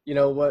 you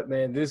know what,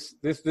 man, this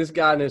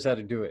guy knows how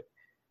to do it.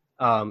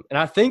 And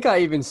I think I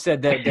even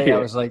said that day, I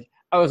was like,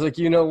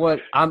 you know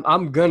what,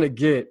 I'm gonna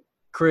get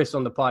Chris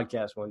on the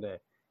podcast one day.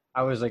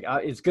 I was like,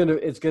 it's gonna.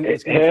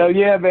 Hell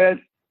yeah,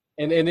 man!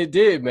 And it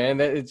did, man.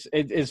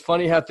 It's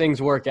funny how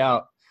things work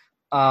out.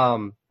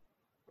 And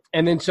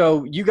then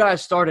so you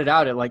guys started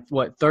out at like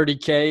what,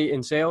 30K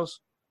in sales?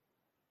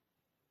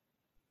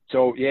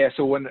 So yeah,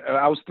 so when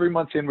I was 3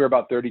 months in, we were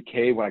about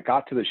 30K. When I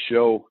got to the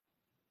show,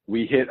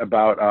 we hit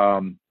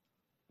about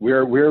we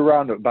were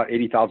around about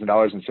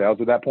 $80,000 in sales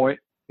at that point.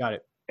 Got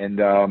it. And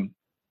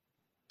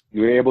we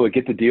were able to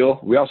get the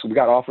deal. We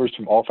got offers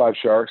from all 5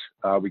 sharks.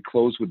 We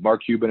closed with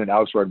Mark Cuban and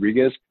Alex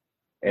Rodriguez.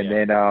 And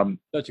then,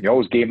 it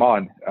was game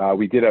on.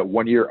 We did a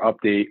 1-year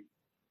update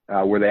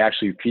where they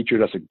actually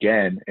featured us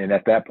again. And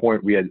at that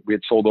point, we had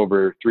sold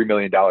over $3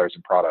 million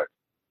in product.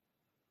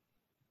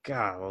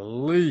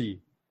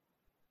 Golly.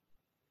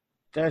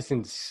 That's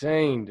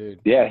insane,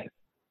 dude. Yeah.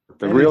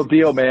 The real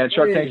deal, man.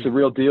 Shark Tank's the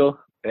real deal.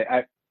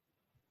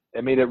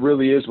 I mean, it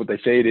really is what they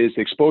say it is.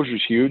 The exposure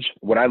is huge.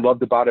 What I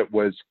loved about it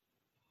was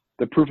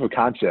the proof of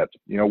concept.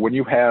 When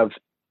you have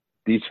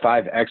these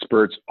 5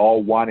 experts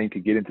all wanting to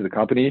get into the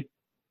company,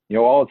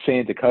 all it's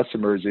saying to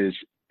customers is,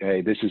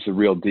 hey, this is the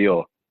real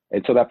deal.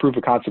 And so that proof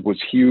of concept was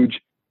huge.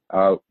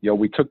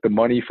 We took the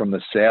money from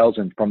the sales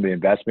and from the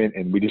investment,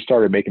 and we just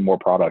started making more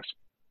products.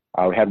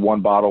 We had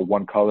one bottle,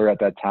 one color at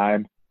that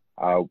time.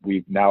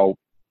 We've now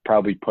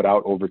probably put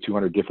out over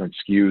 200 different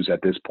SKUs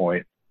at this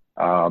point.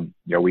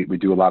 We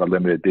do a lot of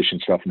limited edition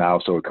stuff now,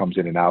 so it comes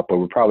in and out, but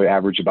we probably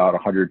average about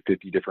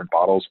 150 different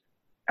bottles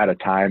at a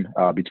time,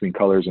 between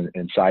colors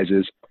and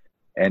sizes.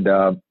 And,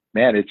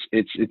 man,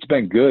 it's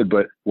been good,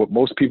 but what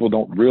most people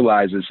don't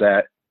realize is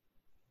that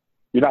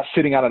you're not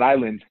sitting on an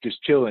island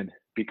just chilling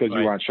because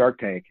you were on Shark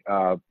Tank.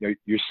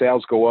 Your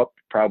sales go up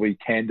probably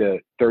 10 to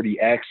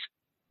 30x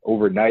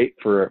overnight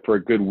for a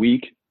good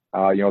week.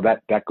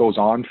 That goes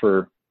on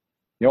for,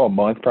 a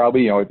month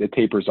probably. It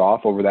tapers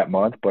off over that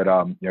month, but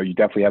you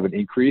definitely have an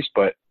increase.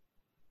 But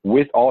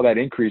with all that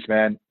increase,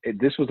 man,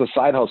 this was a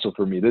side hustle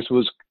for me. This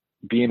was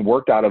being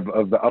worked out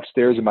of the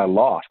upstairs in my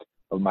loft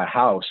of my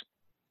house,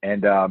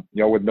 and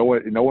with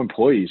no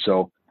employees.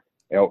 So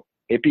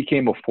it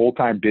became a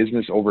full-time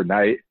business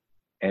overnight,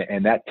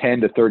 and that 10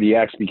 to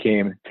 30x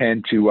became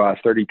 10 to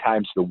 30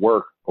 times the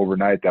work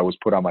overnight that was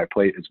put on my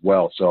plate as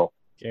well. So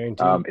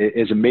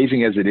as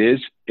amazing as it is,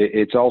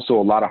 it's also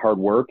a lot of hard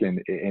work,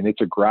 and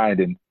it's a grind.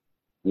 And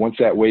once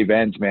that wave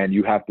ends, man,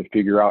 you have to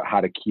figure out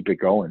how to keep it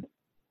going.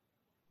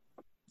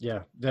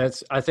 Yeah,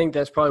 I think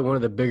that's probably one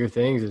of the bigger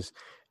things is,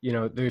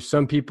 there's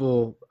some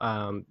people,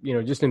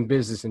 just in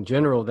business in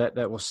general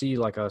that will see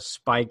like a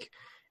spike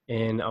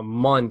in a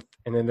month,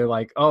 and then they're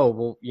like, oh,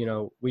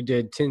 well, we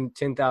did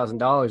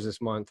 $10,000 this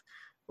month.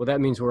 Well,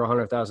 that means we're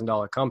a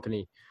 $100,000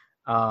 company.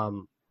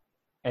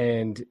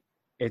 And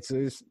it's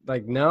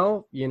like,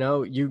 no,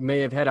 you may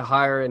have had to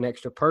hire an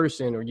extra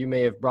person, or you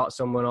may have brought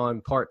someone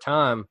on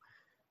part-time,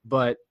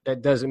 but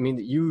that doesn't mean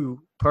that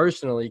you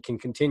personally can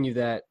continue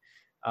that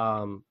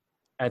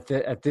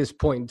at this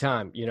point in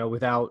time,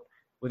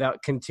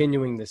 without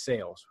continuing the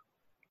sales.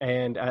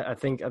 And I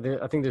think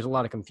there's a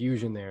lot of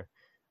confusion there.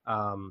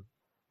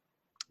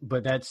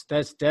 But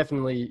that's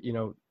definitely,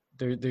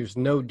 there's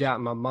no doubt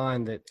in my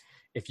mind that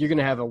if you're going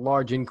to have a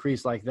large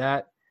increase like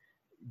that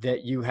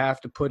you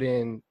have to put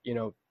in,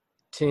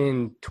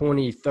 10,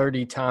 20,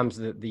 30 times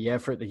the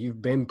effort that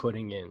you've been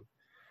putting in.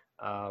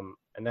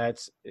 And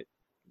that's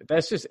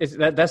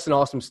an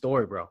awesome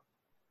story, bro.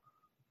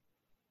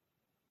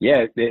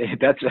 Yeah,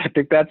 I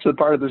think that's the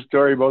part of the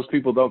story most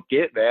people don't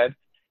get, man.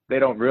 They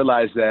don't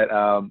realize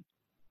that,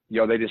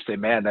 they just say,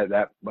 man,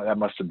 that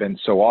must have been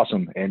so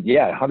awesome. And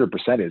yeah,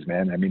 100% is,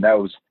 man. I mean, that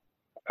was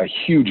a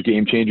huge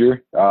game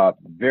changer.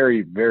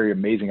 Very, very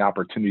amazing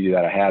opportunity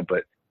that I had,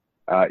 but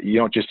you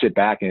don't just sit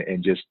back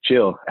and just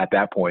chill at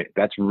that point.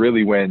 That's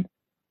really when,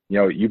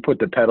 you put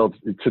the pedal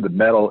to the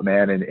metal,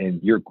 man,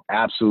 and you're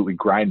absolutely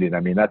grinding.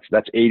 I mean,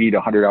 that's 80 to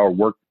 100 hour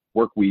work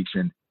weeks.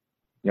 And,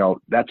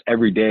 that's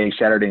every day,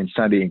 Saturday and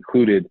Sunday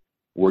included,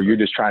 where you're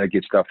just trying to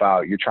get stuff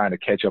out. You're trying to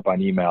catch up on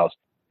emails.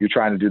 You're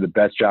trying to do the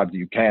best job that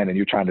you can, and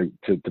you're trying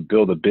to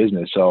build a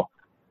business. So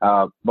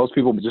most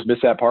people just miss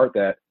that part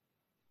that,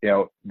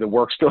 the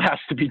work still has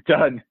to be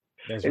done.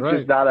 That's it's right.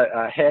 just not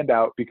a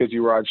handout because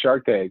you were on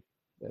Shark Tank.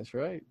 That's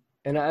right.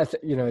 And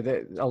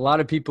a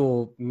lot of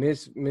people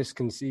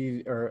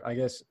misconceived, or I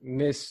guess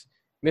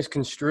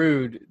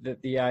misconstrued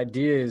that the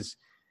idea is,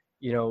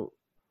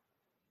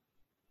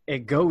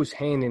 it goes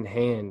hand in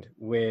hand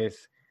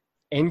with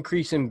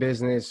increase in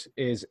business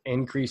is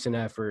increase in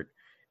effort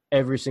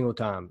every single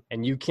time.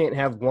 And you can't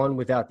have one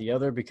without the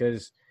other,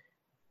 because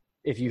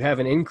if you have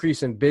an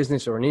increase in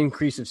business or an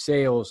increase of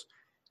sales,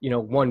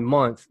 1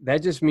 month,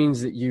 that just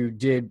means that you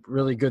did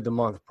really good the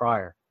month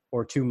prior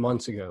or 2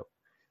 months ago.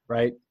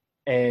 Right.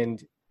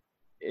 And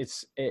we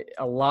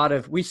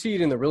see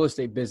it in the real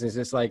estate business.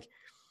 It's like,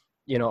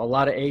 a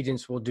lot of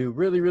agents will do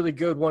really, really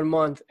good 1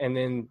 month, and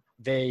then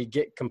they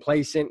get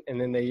complacent, and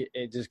then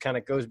it just kind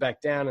of goes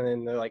back down, and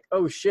then they're like,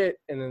 oh shit.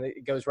 And then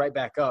it goes right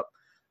back up.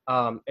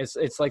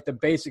 It's like the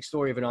basic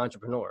story of an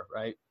entrepreneur,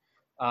 right?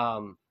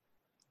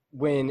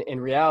 When in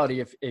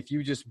reality, if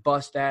you just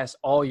bust ass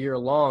all year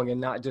long and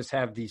not just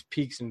have these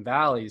peaks and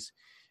valleys,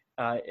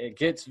 it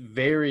gets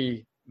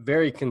very,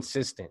 very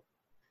consistent.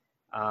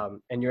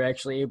 And you're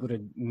actually able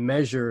to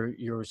measure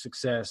your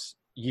success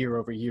year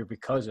over year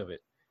because of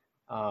it.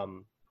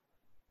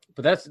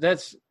 But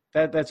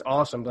that's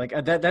awesome. Like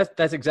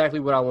that's exactly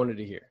what I wanted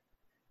to hear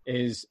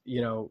is,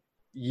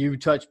 you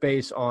touch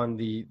base on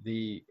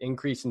the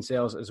increase in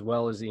sales as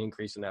well as the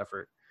increase in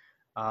effort.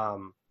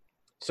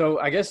 So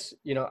I guess,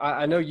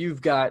 I know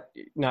you've got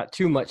not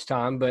too much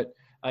time, but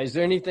is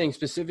there anything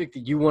specific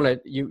that you want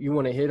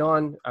to hit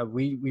on?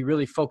 We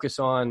really focus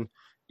on,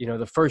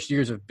 the first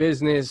years of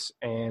business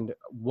and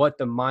what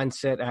the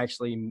mindset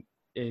actually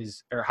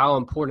is, or how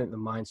important the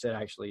mindset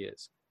actually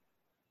is.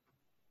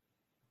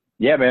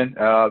 Yeah, man.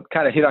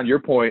 Kind of hit on your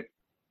point.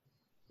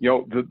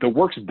 The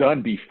work's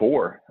done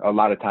before a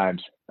lot of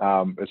times,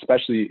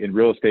 especially in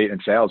real estate and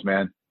sales,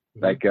 man.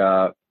 Mm-hmm.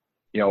 Like,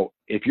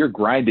 if you're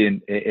grinding,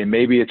 and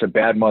maybe it's a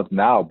bad month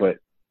now, but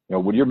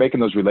when you're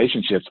making those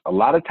relationships, a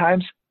lot of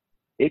times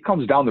it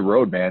comes down the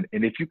road, man.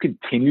 And if you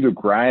continue to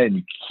grind and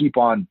you keep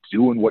on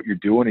doing what you're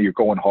doing and you're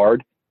going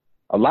hard,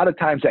 a lot of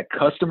times that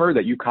customer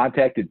that you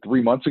contacted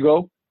 3 months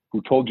ago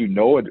who told you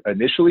no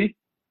initially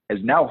has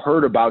now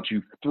heard about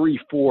you 3,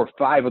 4,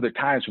 5 other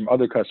times from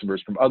other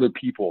customers, from other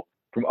people,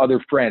 from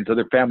other friends,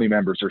 other family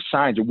members, or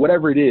signs, or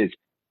whatever it is.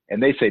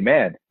 And they say,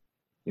 man,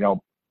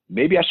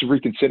 maybe I should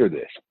reconsider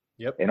this.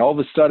 Yep. And all of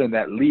a sudden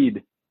that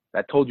lead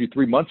that told you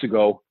 3 months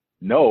ago,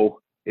 no,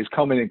 is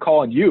coming and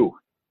calling you.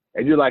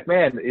 And you're like,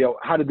 man,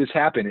 how did this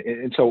happen?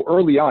 And so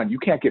early on, you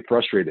can't get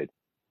frustrated.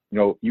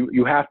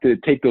 You have to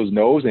take those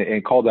no's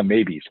and call them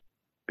maybes,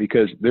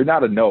 because they're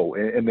not a no.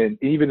 And then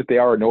even if they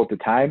are a no at the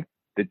time,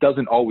 it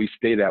doesn't always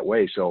stay that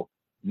way. So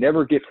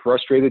never get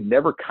frustrated,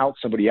 never count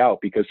somebody out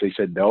because they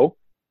said no,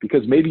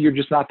 because maybe you're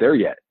just not there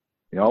yet,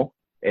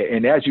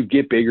 And as you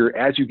get bigger,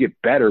 as you get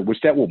better, which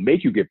that will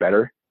make you get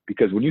better,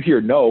 because when you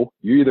hear no,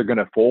 you're either going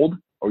to fold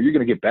or you're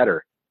going to get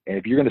better. And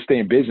if you're going to stay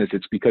in business,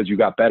 it's because you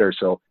got better.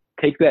 So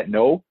take that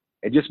no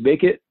and just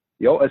make it,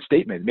 a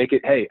statement. Make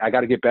it, hey, I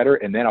got to get better,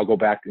 and then I'll go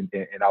back and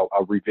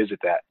I'll revisit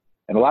that.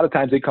 And a lot of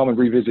times they come and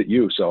revisit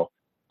you. So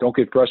don't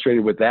get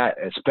frustrated with that,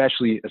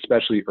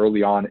 especially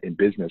early on in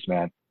business,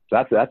 man.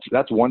 So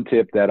that's one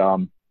tip that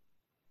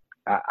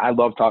I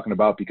love talking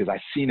about, because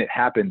I've seen it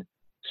happen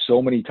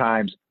so many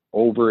times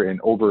over and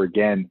over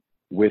again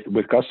with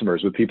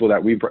customers, with people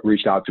that we've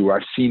reached out to, or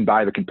I've seen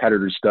buy the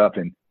competitors' stuff,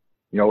 and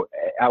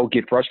I would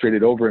get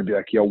frustrated over and be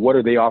like, what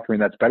are they offering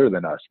that's better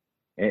than us?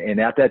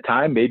 And at that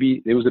time,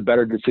 maybe it was a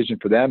better decision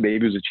for them.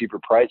 Maybe it was a cheaper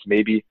price.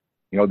 Maybe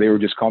they were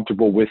just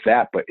comfortable with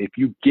that. But if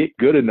you get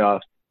good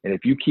enough and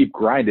if you keep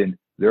grinding,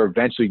 they're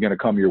eventually going to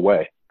come your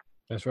way.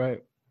 That's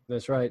right.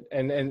 That's right.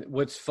 And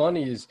what's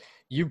funny is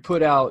you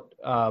put out,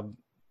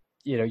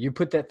 you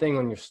put that thing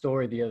on your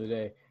story the other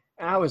day.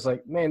 And I was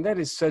like, man, that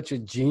is such a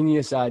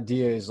genius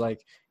idea. Is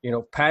like,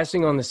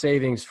 passing on the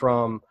savings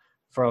from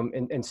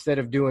instead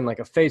of doing like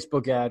a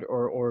Facebook ad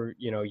or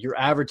your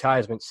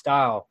advertisement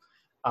style,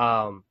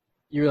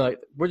 you're like,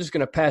 we're just going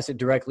to pass it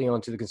directly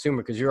on to the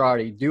consumer, because you're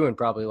already doing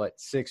probably like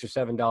 $6 or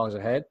 $7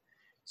 a head.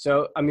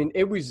 So, I mean,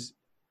 it was,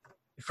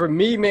 for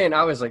me, man,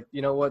 I was like,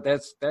 you know what,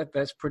 that's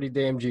pretty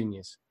damn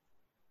genius.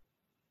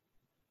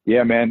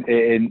 Yeah, man.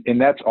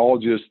 And that's all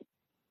just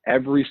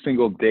every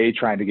single day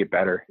trying to get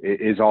better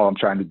is all I'm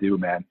trying to do,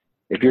 man.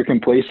 If you're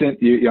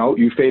complacent,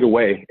 you fade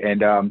away.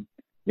 And,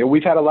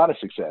 we've had a lot of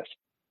success.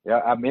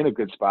 Yeah, I'm in a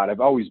good spot. I've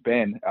always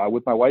been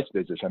with my wife's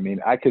business. I mean,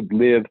 I could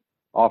live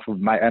off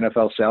of my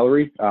NFL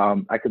salary.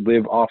 I could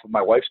live off of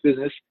my wife's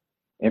business.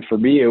 And for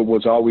me, it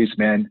was always,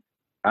 man,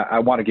 I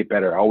want to get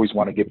better. I always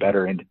want to get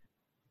better. And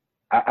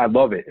I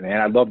love it,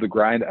 man. I love the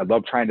grind. I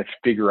love trying to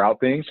figure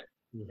out things.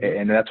 Mm-hmm.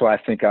 And that's why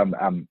I think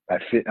I'm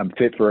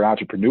fit for an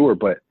entrepreneur.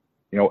 But,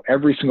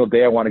 every single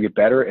day I want to get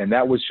better. And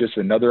that was just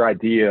another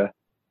idea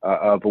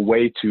of a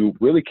way to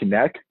really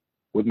connect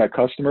with my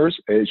customers,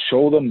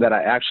 show them that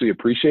I actually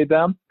appreciate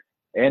them.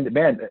 And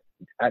man,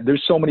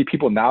 there's so many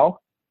people now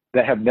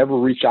that have never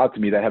reached out to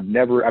me, that I've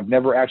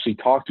never actually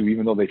talked to,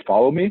 even though they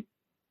follow me.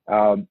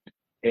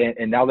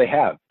 And now they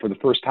have for the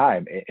first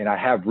time. And I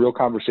have real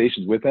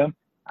conversations with them.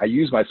 I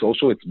use my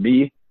social. It's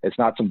me. It's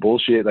not some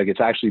bullshit. Like,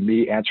 it's actually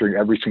me answering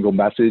every single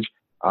message.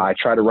 I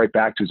try to write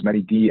back to as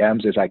many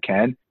DMs as I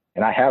can.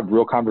 And I have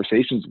real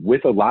conversations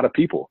with a lot of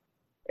people.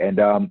 And,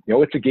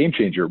 it's a game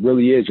changer. It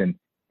really is. And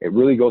it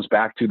really goes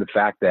back to the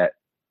fact that,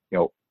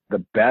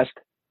 the best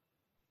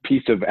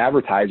piece of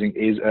advertising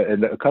is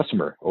a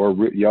customer or, a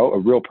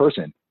real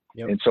person.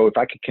 Yep. And so if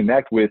I could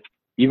connect with,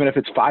 even if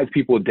it's 5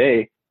 people a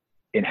day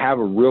and have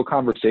a real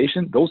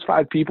conversation, those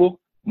 5 people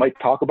might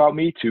talk about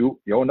me to,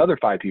 another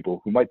 5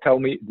 people who might tell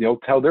me,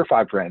 tell their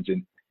 5 friends.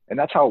 And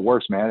that's how it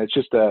works, man. It's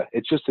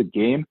just a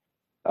game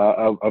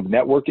of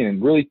networking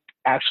and really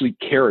actually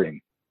caring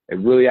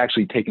and really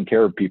actually taking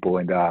care of people.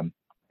 And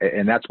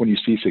that's when you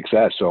see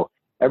success. So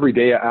every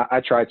day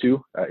I try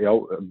to,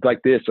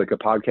 like this, like a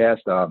podcast.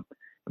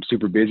 I'm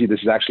super busy. This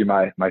is actually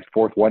my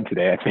 4th one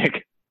today, I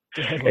think,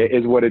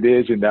 is what it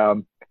is. And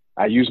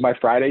I use my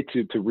Friday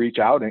to reach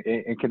out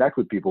and connect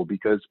with people,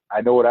 because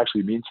I know it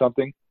actually means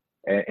something,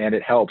 and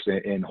it helps.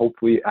 And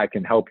hopefully I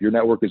can help your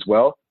network as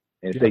well.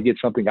 And if they get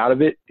something out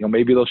of it,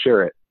 maybe they'll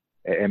share it,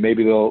 and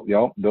maybe they'll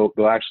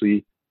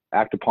actually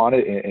act upon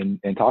it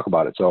and talk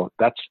about it. So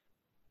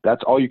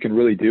that's all you can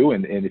really do.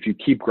 And if you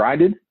keep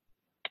grinding,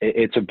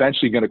 it's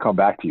eventually going to come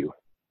back to you.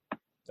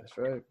 That's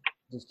right.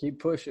 Just keep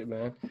pushing,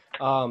 man.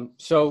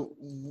 So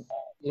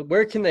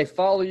where can they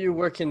follow you?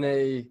 Where can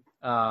they,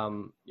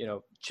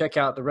 check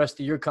out the rest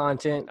of your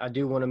content? I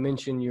do want to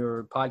mention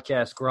your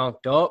podcast,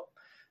 Gronked Up.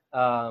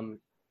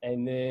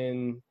 And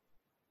then,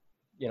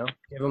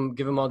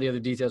 give them all the other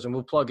details, and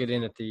we'll plug it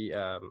in at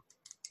the,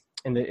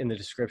 in the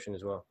description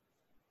as well.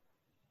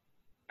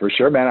 For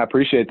sure, man. I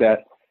appreciate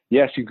that.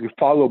 Yes, you can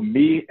follow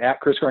me at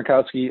Chris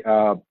Gronkowski,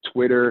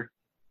 Twitter,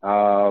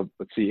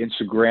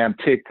 Instagram,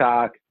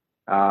 TikTok,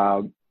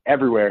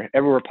 everywhere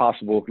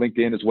possible,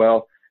 LinkedIn as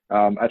well.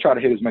 I try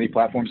to hit as many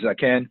platforms as I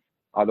can.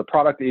 The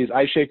product is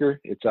Ice Shaker.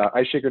 It's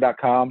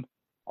iceshaker.com.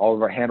 All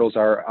of our handles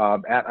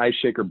are at Ice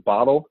Shaker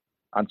Bottle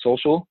on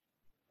social.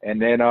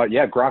 And then,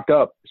 Gronked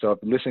Up. So if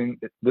you're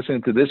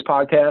listening to this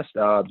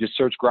podcast, just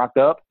search Gronked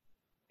Up,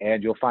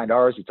 and you'll find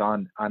ours. It's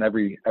on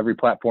every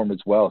platform as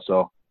well.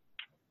 So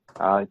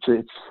I'm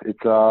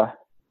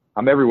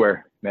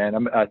everywhere,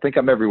 man. I think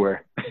I'm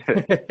everywhere.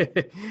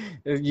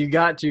 You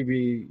got to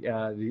be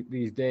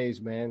these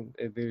days, man.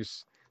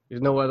 There's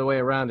no other way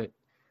around it.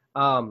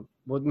 Well,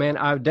 man,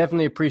 I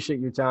definitely appreciate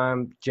your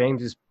time.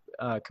 James's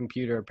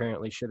computer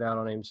apparently shut out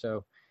on him,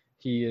 so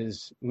he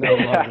is no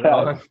longer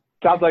on.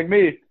 Sounds like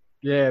me.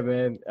 Yeah,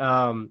 man.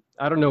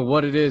 I don't know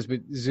what it is, but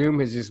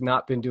Zoom has just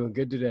not been doing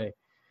good today.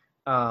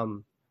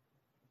 And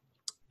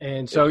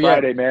so it's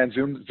Friday, man.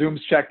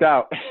 Zoom's checked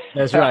out.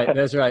 That's right.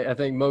 That's right. I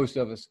think most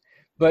of us.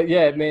 But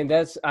yeah, man,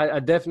 I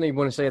definitely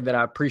want to say that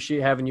I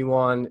appreciate having you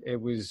on. It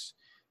was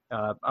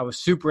I was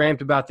super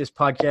amped about this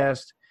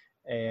podcast,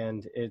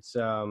 and it's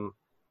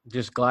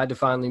just glad to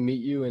finally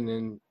meet you. And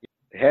then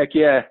heck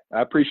yeah,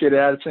 I appreciate it,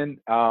 Addison.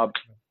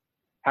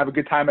 Have a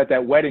good time at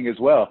that wedding as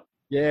well.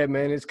 Yeah,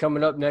 man, it's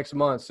coming up next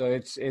month, so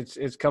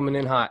it's coming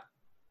in hot.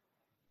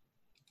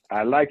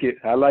 I like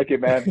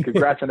it, man.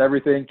 Congrats on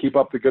everything. Keep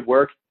up the good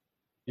work,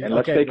 and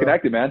let's stay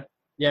connected, man.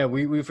 Yeah,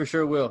 we for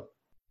sure will.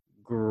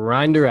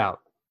 Grinder out.